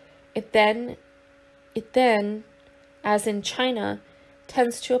revolts. It then, as in China,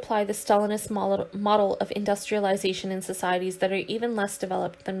 tends to apply the Stalinist model of industrialization in societies that are even less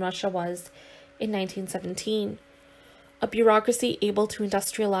developed than Russia was in 1917. A bureaucracy able to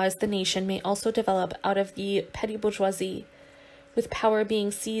industrialize the nation may also develop out of the petty bourgeoisie, with power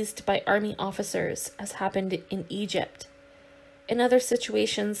being seized by army officers, as happened in Egypt. In other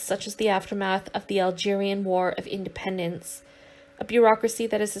situations, such as the aftermath of the Algerian War of Independence, a bureaucracy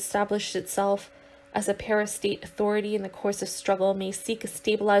that has established itself as a parastate authority in the course of struggle may seek a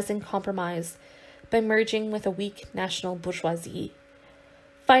stabilizing compromise by merging with a weak national bourgeoisie.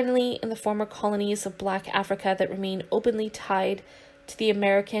 Finally, in the former colonies of Black Africa that remain openly tied to the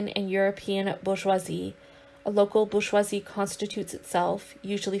American and European bourgeoisie, a local bourgeoisie constitutes itself,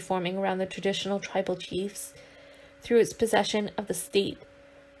 usually forming around the traditional tribal chiefs, through its possession of the state.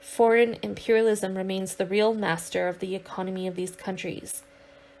 Foreign imperialism remains the real master of the economy of these countries,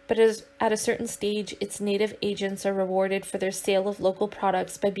 but at a certain stage, its native agents are rewarded for their sale of local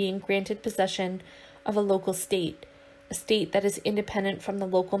products by being granted possession of a local state, a state that is independent from the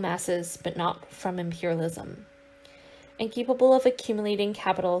local masses, but not from imperialism. Incapable of accumulating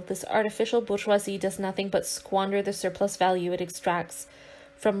capital, this artificial bourgeoisie does nothing but squander the surplus value it extracts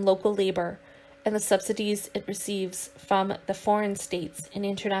from local labor and the subsidies it receives from the foreign states and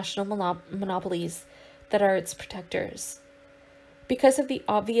international monopolies that are its protectors. Because of the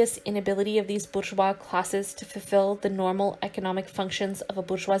obvious inability of these bourgeois classes to fulfill the normal economic functions of a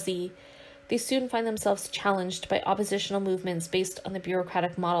bourgeoisie, they soon find themselves challenged by oppositional movements based on the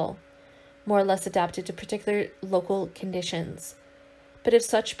bureaucratic model, more or less adapted to particular local conditions. But if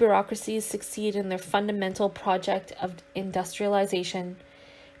such bureaucracies succeed in their fundamental project of industrialization,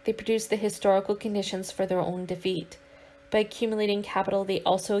 they produce the historical conditions for their own defeat. By accumulating capital, they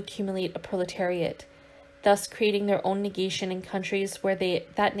also accumulate a proletariat, thus creating their own negation in countries where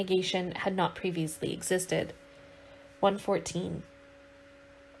that negation had not previously existed. 114.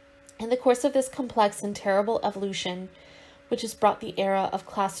 In the course of this complex and terrible evolution, which has brought the era of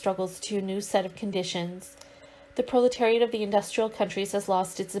class struggles to a new set of conditions, the proletariat of the industrial countries has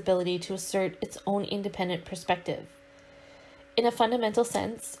lost its ability to assert its own independent perspective. In a fundamental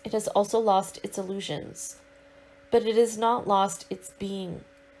sense, it has also lost its illusions, but it has not lost its being.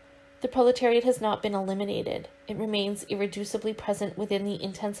 The proletariat has not been eliminated. It remains irreducibly present within the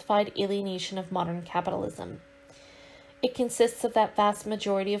intensified alienation of modern capitalism. It consists of that vast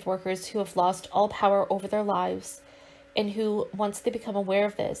majority of workers who have lost all power over their lives, and who, once they become aware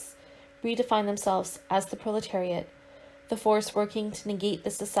of this, redefine themselves as the proletariat, the force working to negate the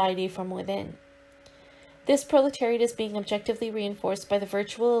society from within. This proletariat is being objectively reinforced by the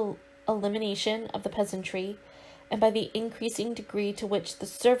virtual elimination of the peasantry and by the increasing degree to which the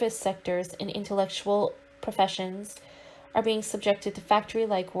service sectors and intellectual professions are being subjected to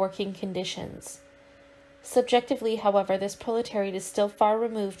factory-like working conditions. Subjectively, however, this proletariat is still far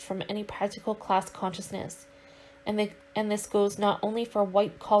removed from any practical class consciousness, and this goes not only for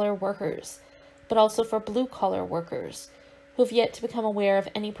white-collar workers, but also for blue-collar workers, who have yet to become aware of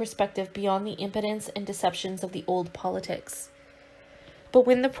any perspective beyond the impotence and deceptions of the old politics. But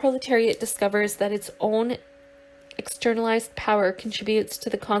when the proletariat discovers that its own externalized power contributes to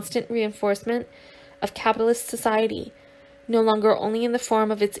the constant reinforcement of capitalist society, no longer only in the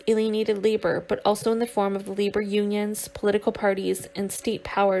form of its alienated labor, but also in the form of the labor unions, political parties, and state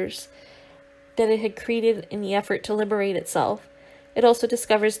powers that it had created in the effort to liberate itself, it also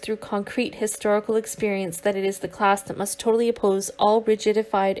discovers through concrete historical experience that it is the class that must totally oppose all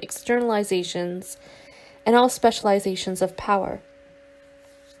rigidified externalizations and all specializations of power.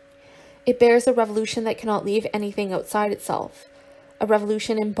 It bears a revolution that cannot leave anything outside itself, a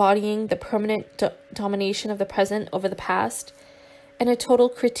revolution embodying the permanent domination of the present over the past, and a total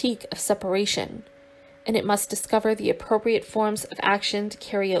critique of separation, and it must discover the appropriate forms of action to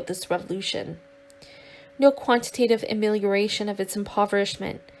carry out this revolution. No quantitative amelioration of its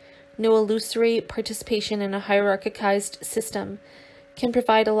impoverishment, no illusory participation in a hierarchized system can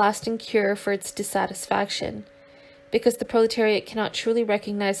provide a lasting cure for its dissatisfaction, because the proletariat cannot truly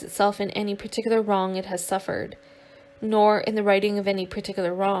recognize itself in any particular wrong it has suffered, nor in the righting of any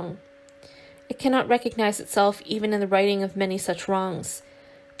particular wrong. It cannot recognize itself even in the righting of many such wrongs,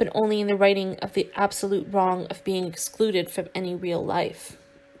 but only in the righting of the absolute wrong of being excluded from any real life.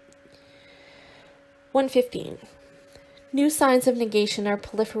 115. New signs of negation are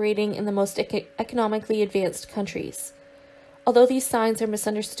proliferating in the most economically advanced countries. Although these signs are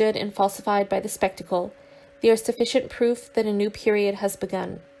misunderstood and falsified by the spectacle, they are sufficient proof that a new period has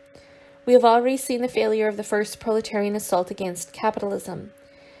begun. We have already seen the failure of the first proletarian assault against capitalism.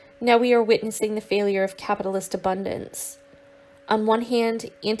 Now we are witnessing the failure of capitalist abundance. On one hand,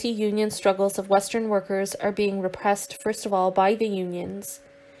 anti-union struggles of Western workers are being repressed first of all by the unions.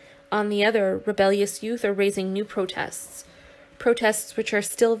 On the other, rebellious youth are raising new protests which are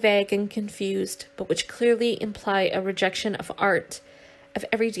still vague and confused, but which clearly imply a rejection of art, of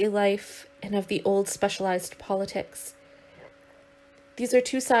everyday life, and of the old specialized politics. These are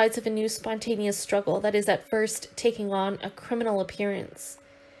two sides of a new spontaneous struggle that is at first taking on a criminal appearance.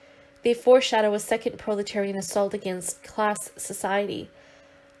 They foreshadow a second proletarian assault against class society,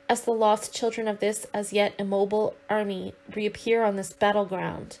 as the lost children of this as yet immobile army reappear on this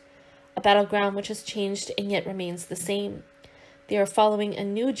battleground, a battleground which has changed and yet remains the same. They are following a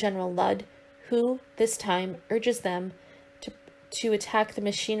new General Ludd, who, this time, urges them to attack the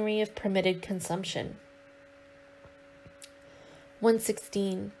machinery of permitted consumption.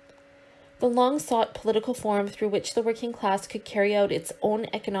 116. The long-sought political form through which the working class could carry out its own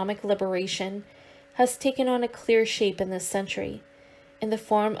economic liberation has taken on a clear shape in this century, in the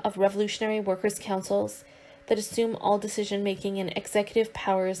form of revolutionary workers' councils that assume all decision-making and executive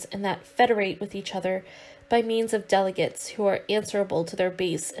powers and that federate with each other by means of delegates who are answerable to their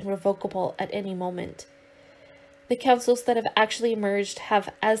base and revocable at any moment. The councils that have actually emerged have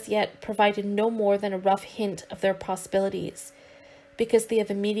as yet provided no more than a rough hint of their possibilities, because they have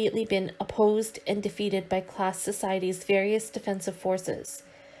immediately been opposed and defeated by class society's various defensive forces,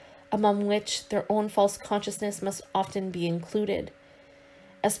 among which their own false consciousness must often be included,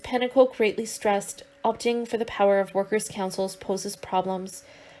 As Pennacle greatly stressed, opting for the power of workers' councils poses problems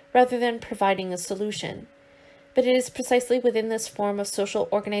rather than providing a solution. But it is precisely within this form of social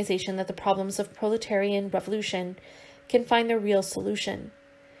organization that the problems of proletarian revolution can find their real solution.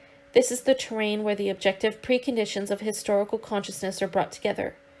 This is the terrain where the objective preconditions of historical consciousness are brought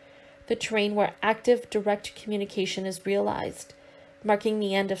together, the terrain where active, direct communication is realized, marking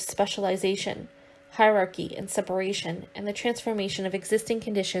the end of specialization, hierarchy, and separation, and the transformation of existing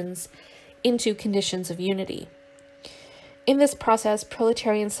conditions into conditions of unity. In this process,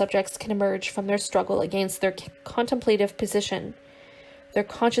 proletarian subjects can emerge from their struggle against their contemplative position. Their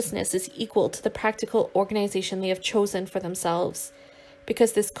consciousness is equal to the practical organization they have chosen for themselves,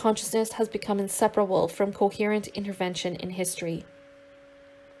 because this consciousness has become inseparable from coherent intervention in history.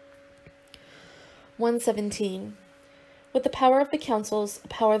 117. With the power of the councils, a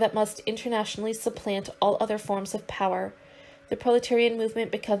power that must internationally supplant all other forms of power, the proletarian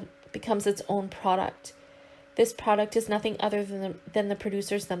movement becomes its own product. This product is nothing other than the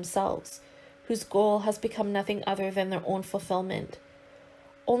producers themselves, whose goal has become nothing other than their own fulfillment.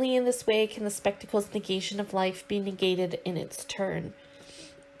 Only in this way can the spectacle's negation of life be negated in its turn.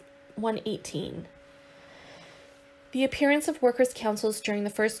 118. The appearance of workers' councils during the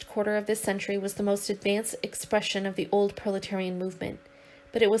first quarter of this century was the most advanced expression of the old proletarian movement,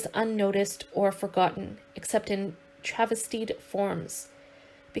 but it was unnoticed or forgotten, except in travestied forms,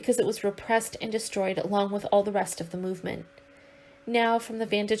 because it was repressed and destroyed along with all the rest of the movement. Now, from the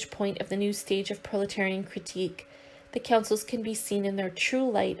vantage point of the new stage of proletarian critique, the councils can be seen in their true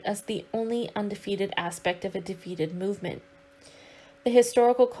light as the only undefeated aspect of a defeated movement. The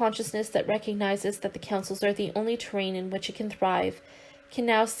historical consciousness that recognizes that the councils are the only terrain in which it can thrive can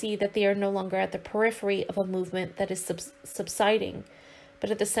now see that they are no longer at the periphery of a movement that is subsiding, but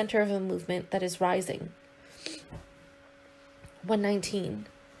at the center of a movement that is rising. 119.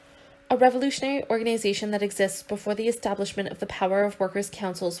 A revolutionary organization that exists before the establishment of the power of workers'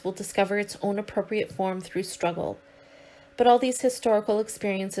 councils will discover its own appropriate form through struggle. But all these historical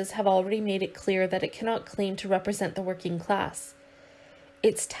experiences have already made it clear that it cannot claim to represent the working class.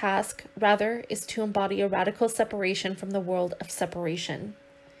 Its task, rather, is to embody a radical separation from the world of separation.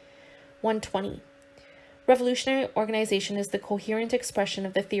 120. Revolutionary organization is the coherent expression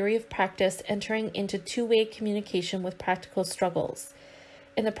of the theory of practice entering into two-way communication with practical struggles,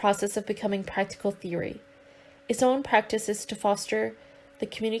 in the process of becoming practical theory. Its own practice is to foster the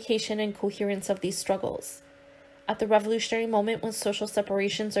communication and coherence of these struggles. At the revolutionary moment when social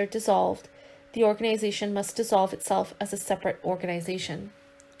separations are dissolved, the organization must dissolve itself as a separate organization.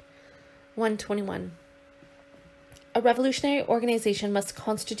 121. A revolutionary organization must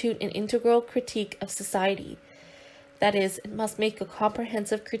constitute an integral critique of society. That is, it must make a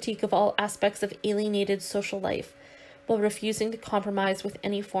comprehensive critique of all aspects of alienated social life, while refusing to compromise with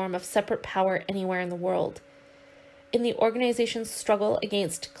any form of separate power anywhere in the world. In the organization's struggle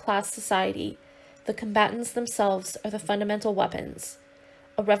against class society, the combatants themselves are the fundamental weapons.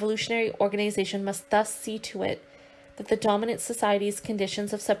 A revolutionary organization must thus see to it that the dominant society's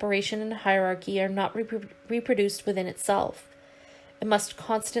conditions of separation and hierarchy are not reproduced within itself. It must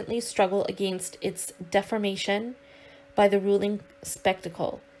constantly struggle against its deformation by the ruling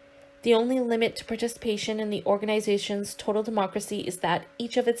spectacle. The only limit to participation in the organization's total democracy is that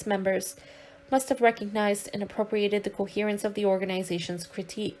each of its members must have recognized and appropriated the coherence of the organization's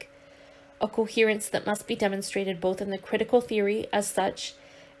critique, a coherence that must be demonstrated both in the critical theory as such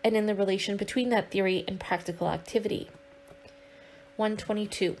and in the relation between that theory and practical activity.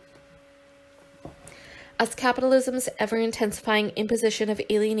 122. As capitalism's ever-intensifying imposition of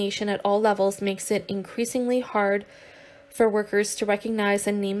alienation at all levels makes it increasingly hard for workers to recognize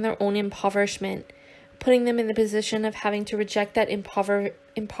and name their own impoverishment, putting them in the position of having to reject that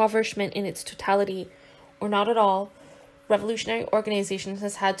impoverishment in its totality, or not at all, revolutionary organization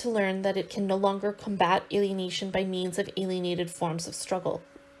has had to learn that it can no longer combat alienation by means of alienated forms of struggle.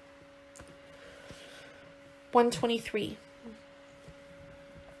 123.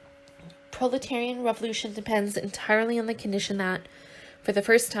 Proletarian revolution depends entirely on the condition that, for the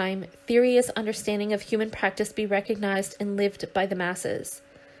first time, theory as understanding of human practice be recognized and lived by the masses.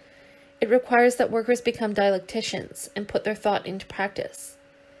 It requires that workers become dialecticians and put their thought into practice.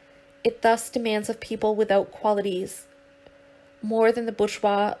 It thus demands of people without qualities more than the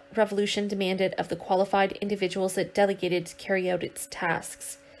bourgeois revolution demanded of the qualified individuals it delegated to carry out its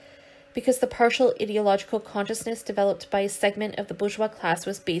tasks, because the partial ideological consciousness developed by a segment of the bourgeois class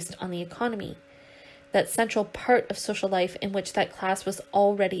was based on the economy, that central part of social life in which that class was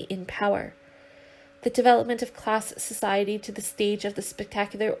already in power. The development of class society to the stage of the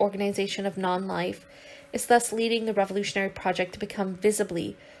spectacular organization of non-life is thus leading the revolutionary project to become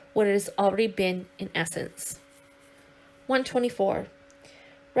visibly what it has already been in essence. 124.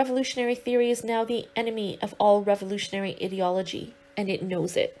 Revolutionary theory is now the enemy of all revolutionary ideology, and it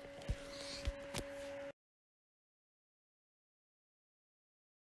knows it.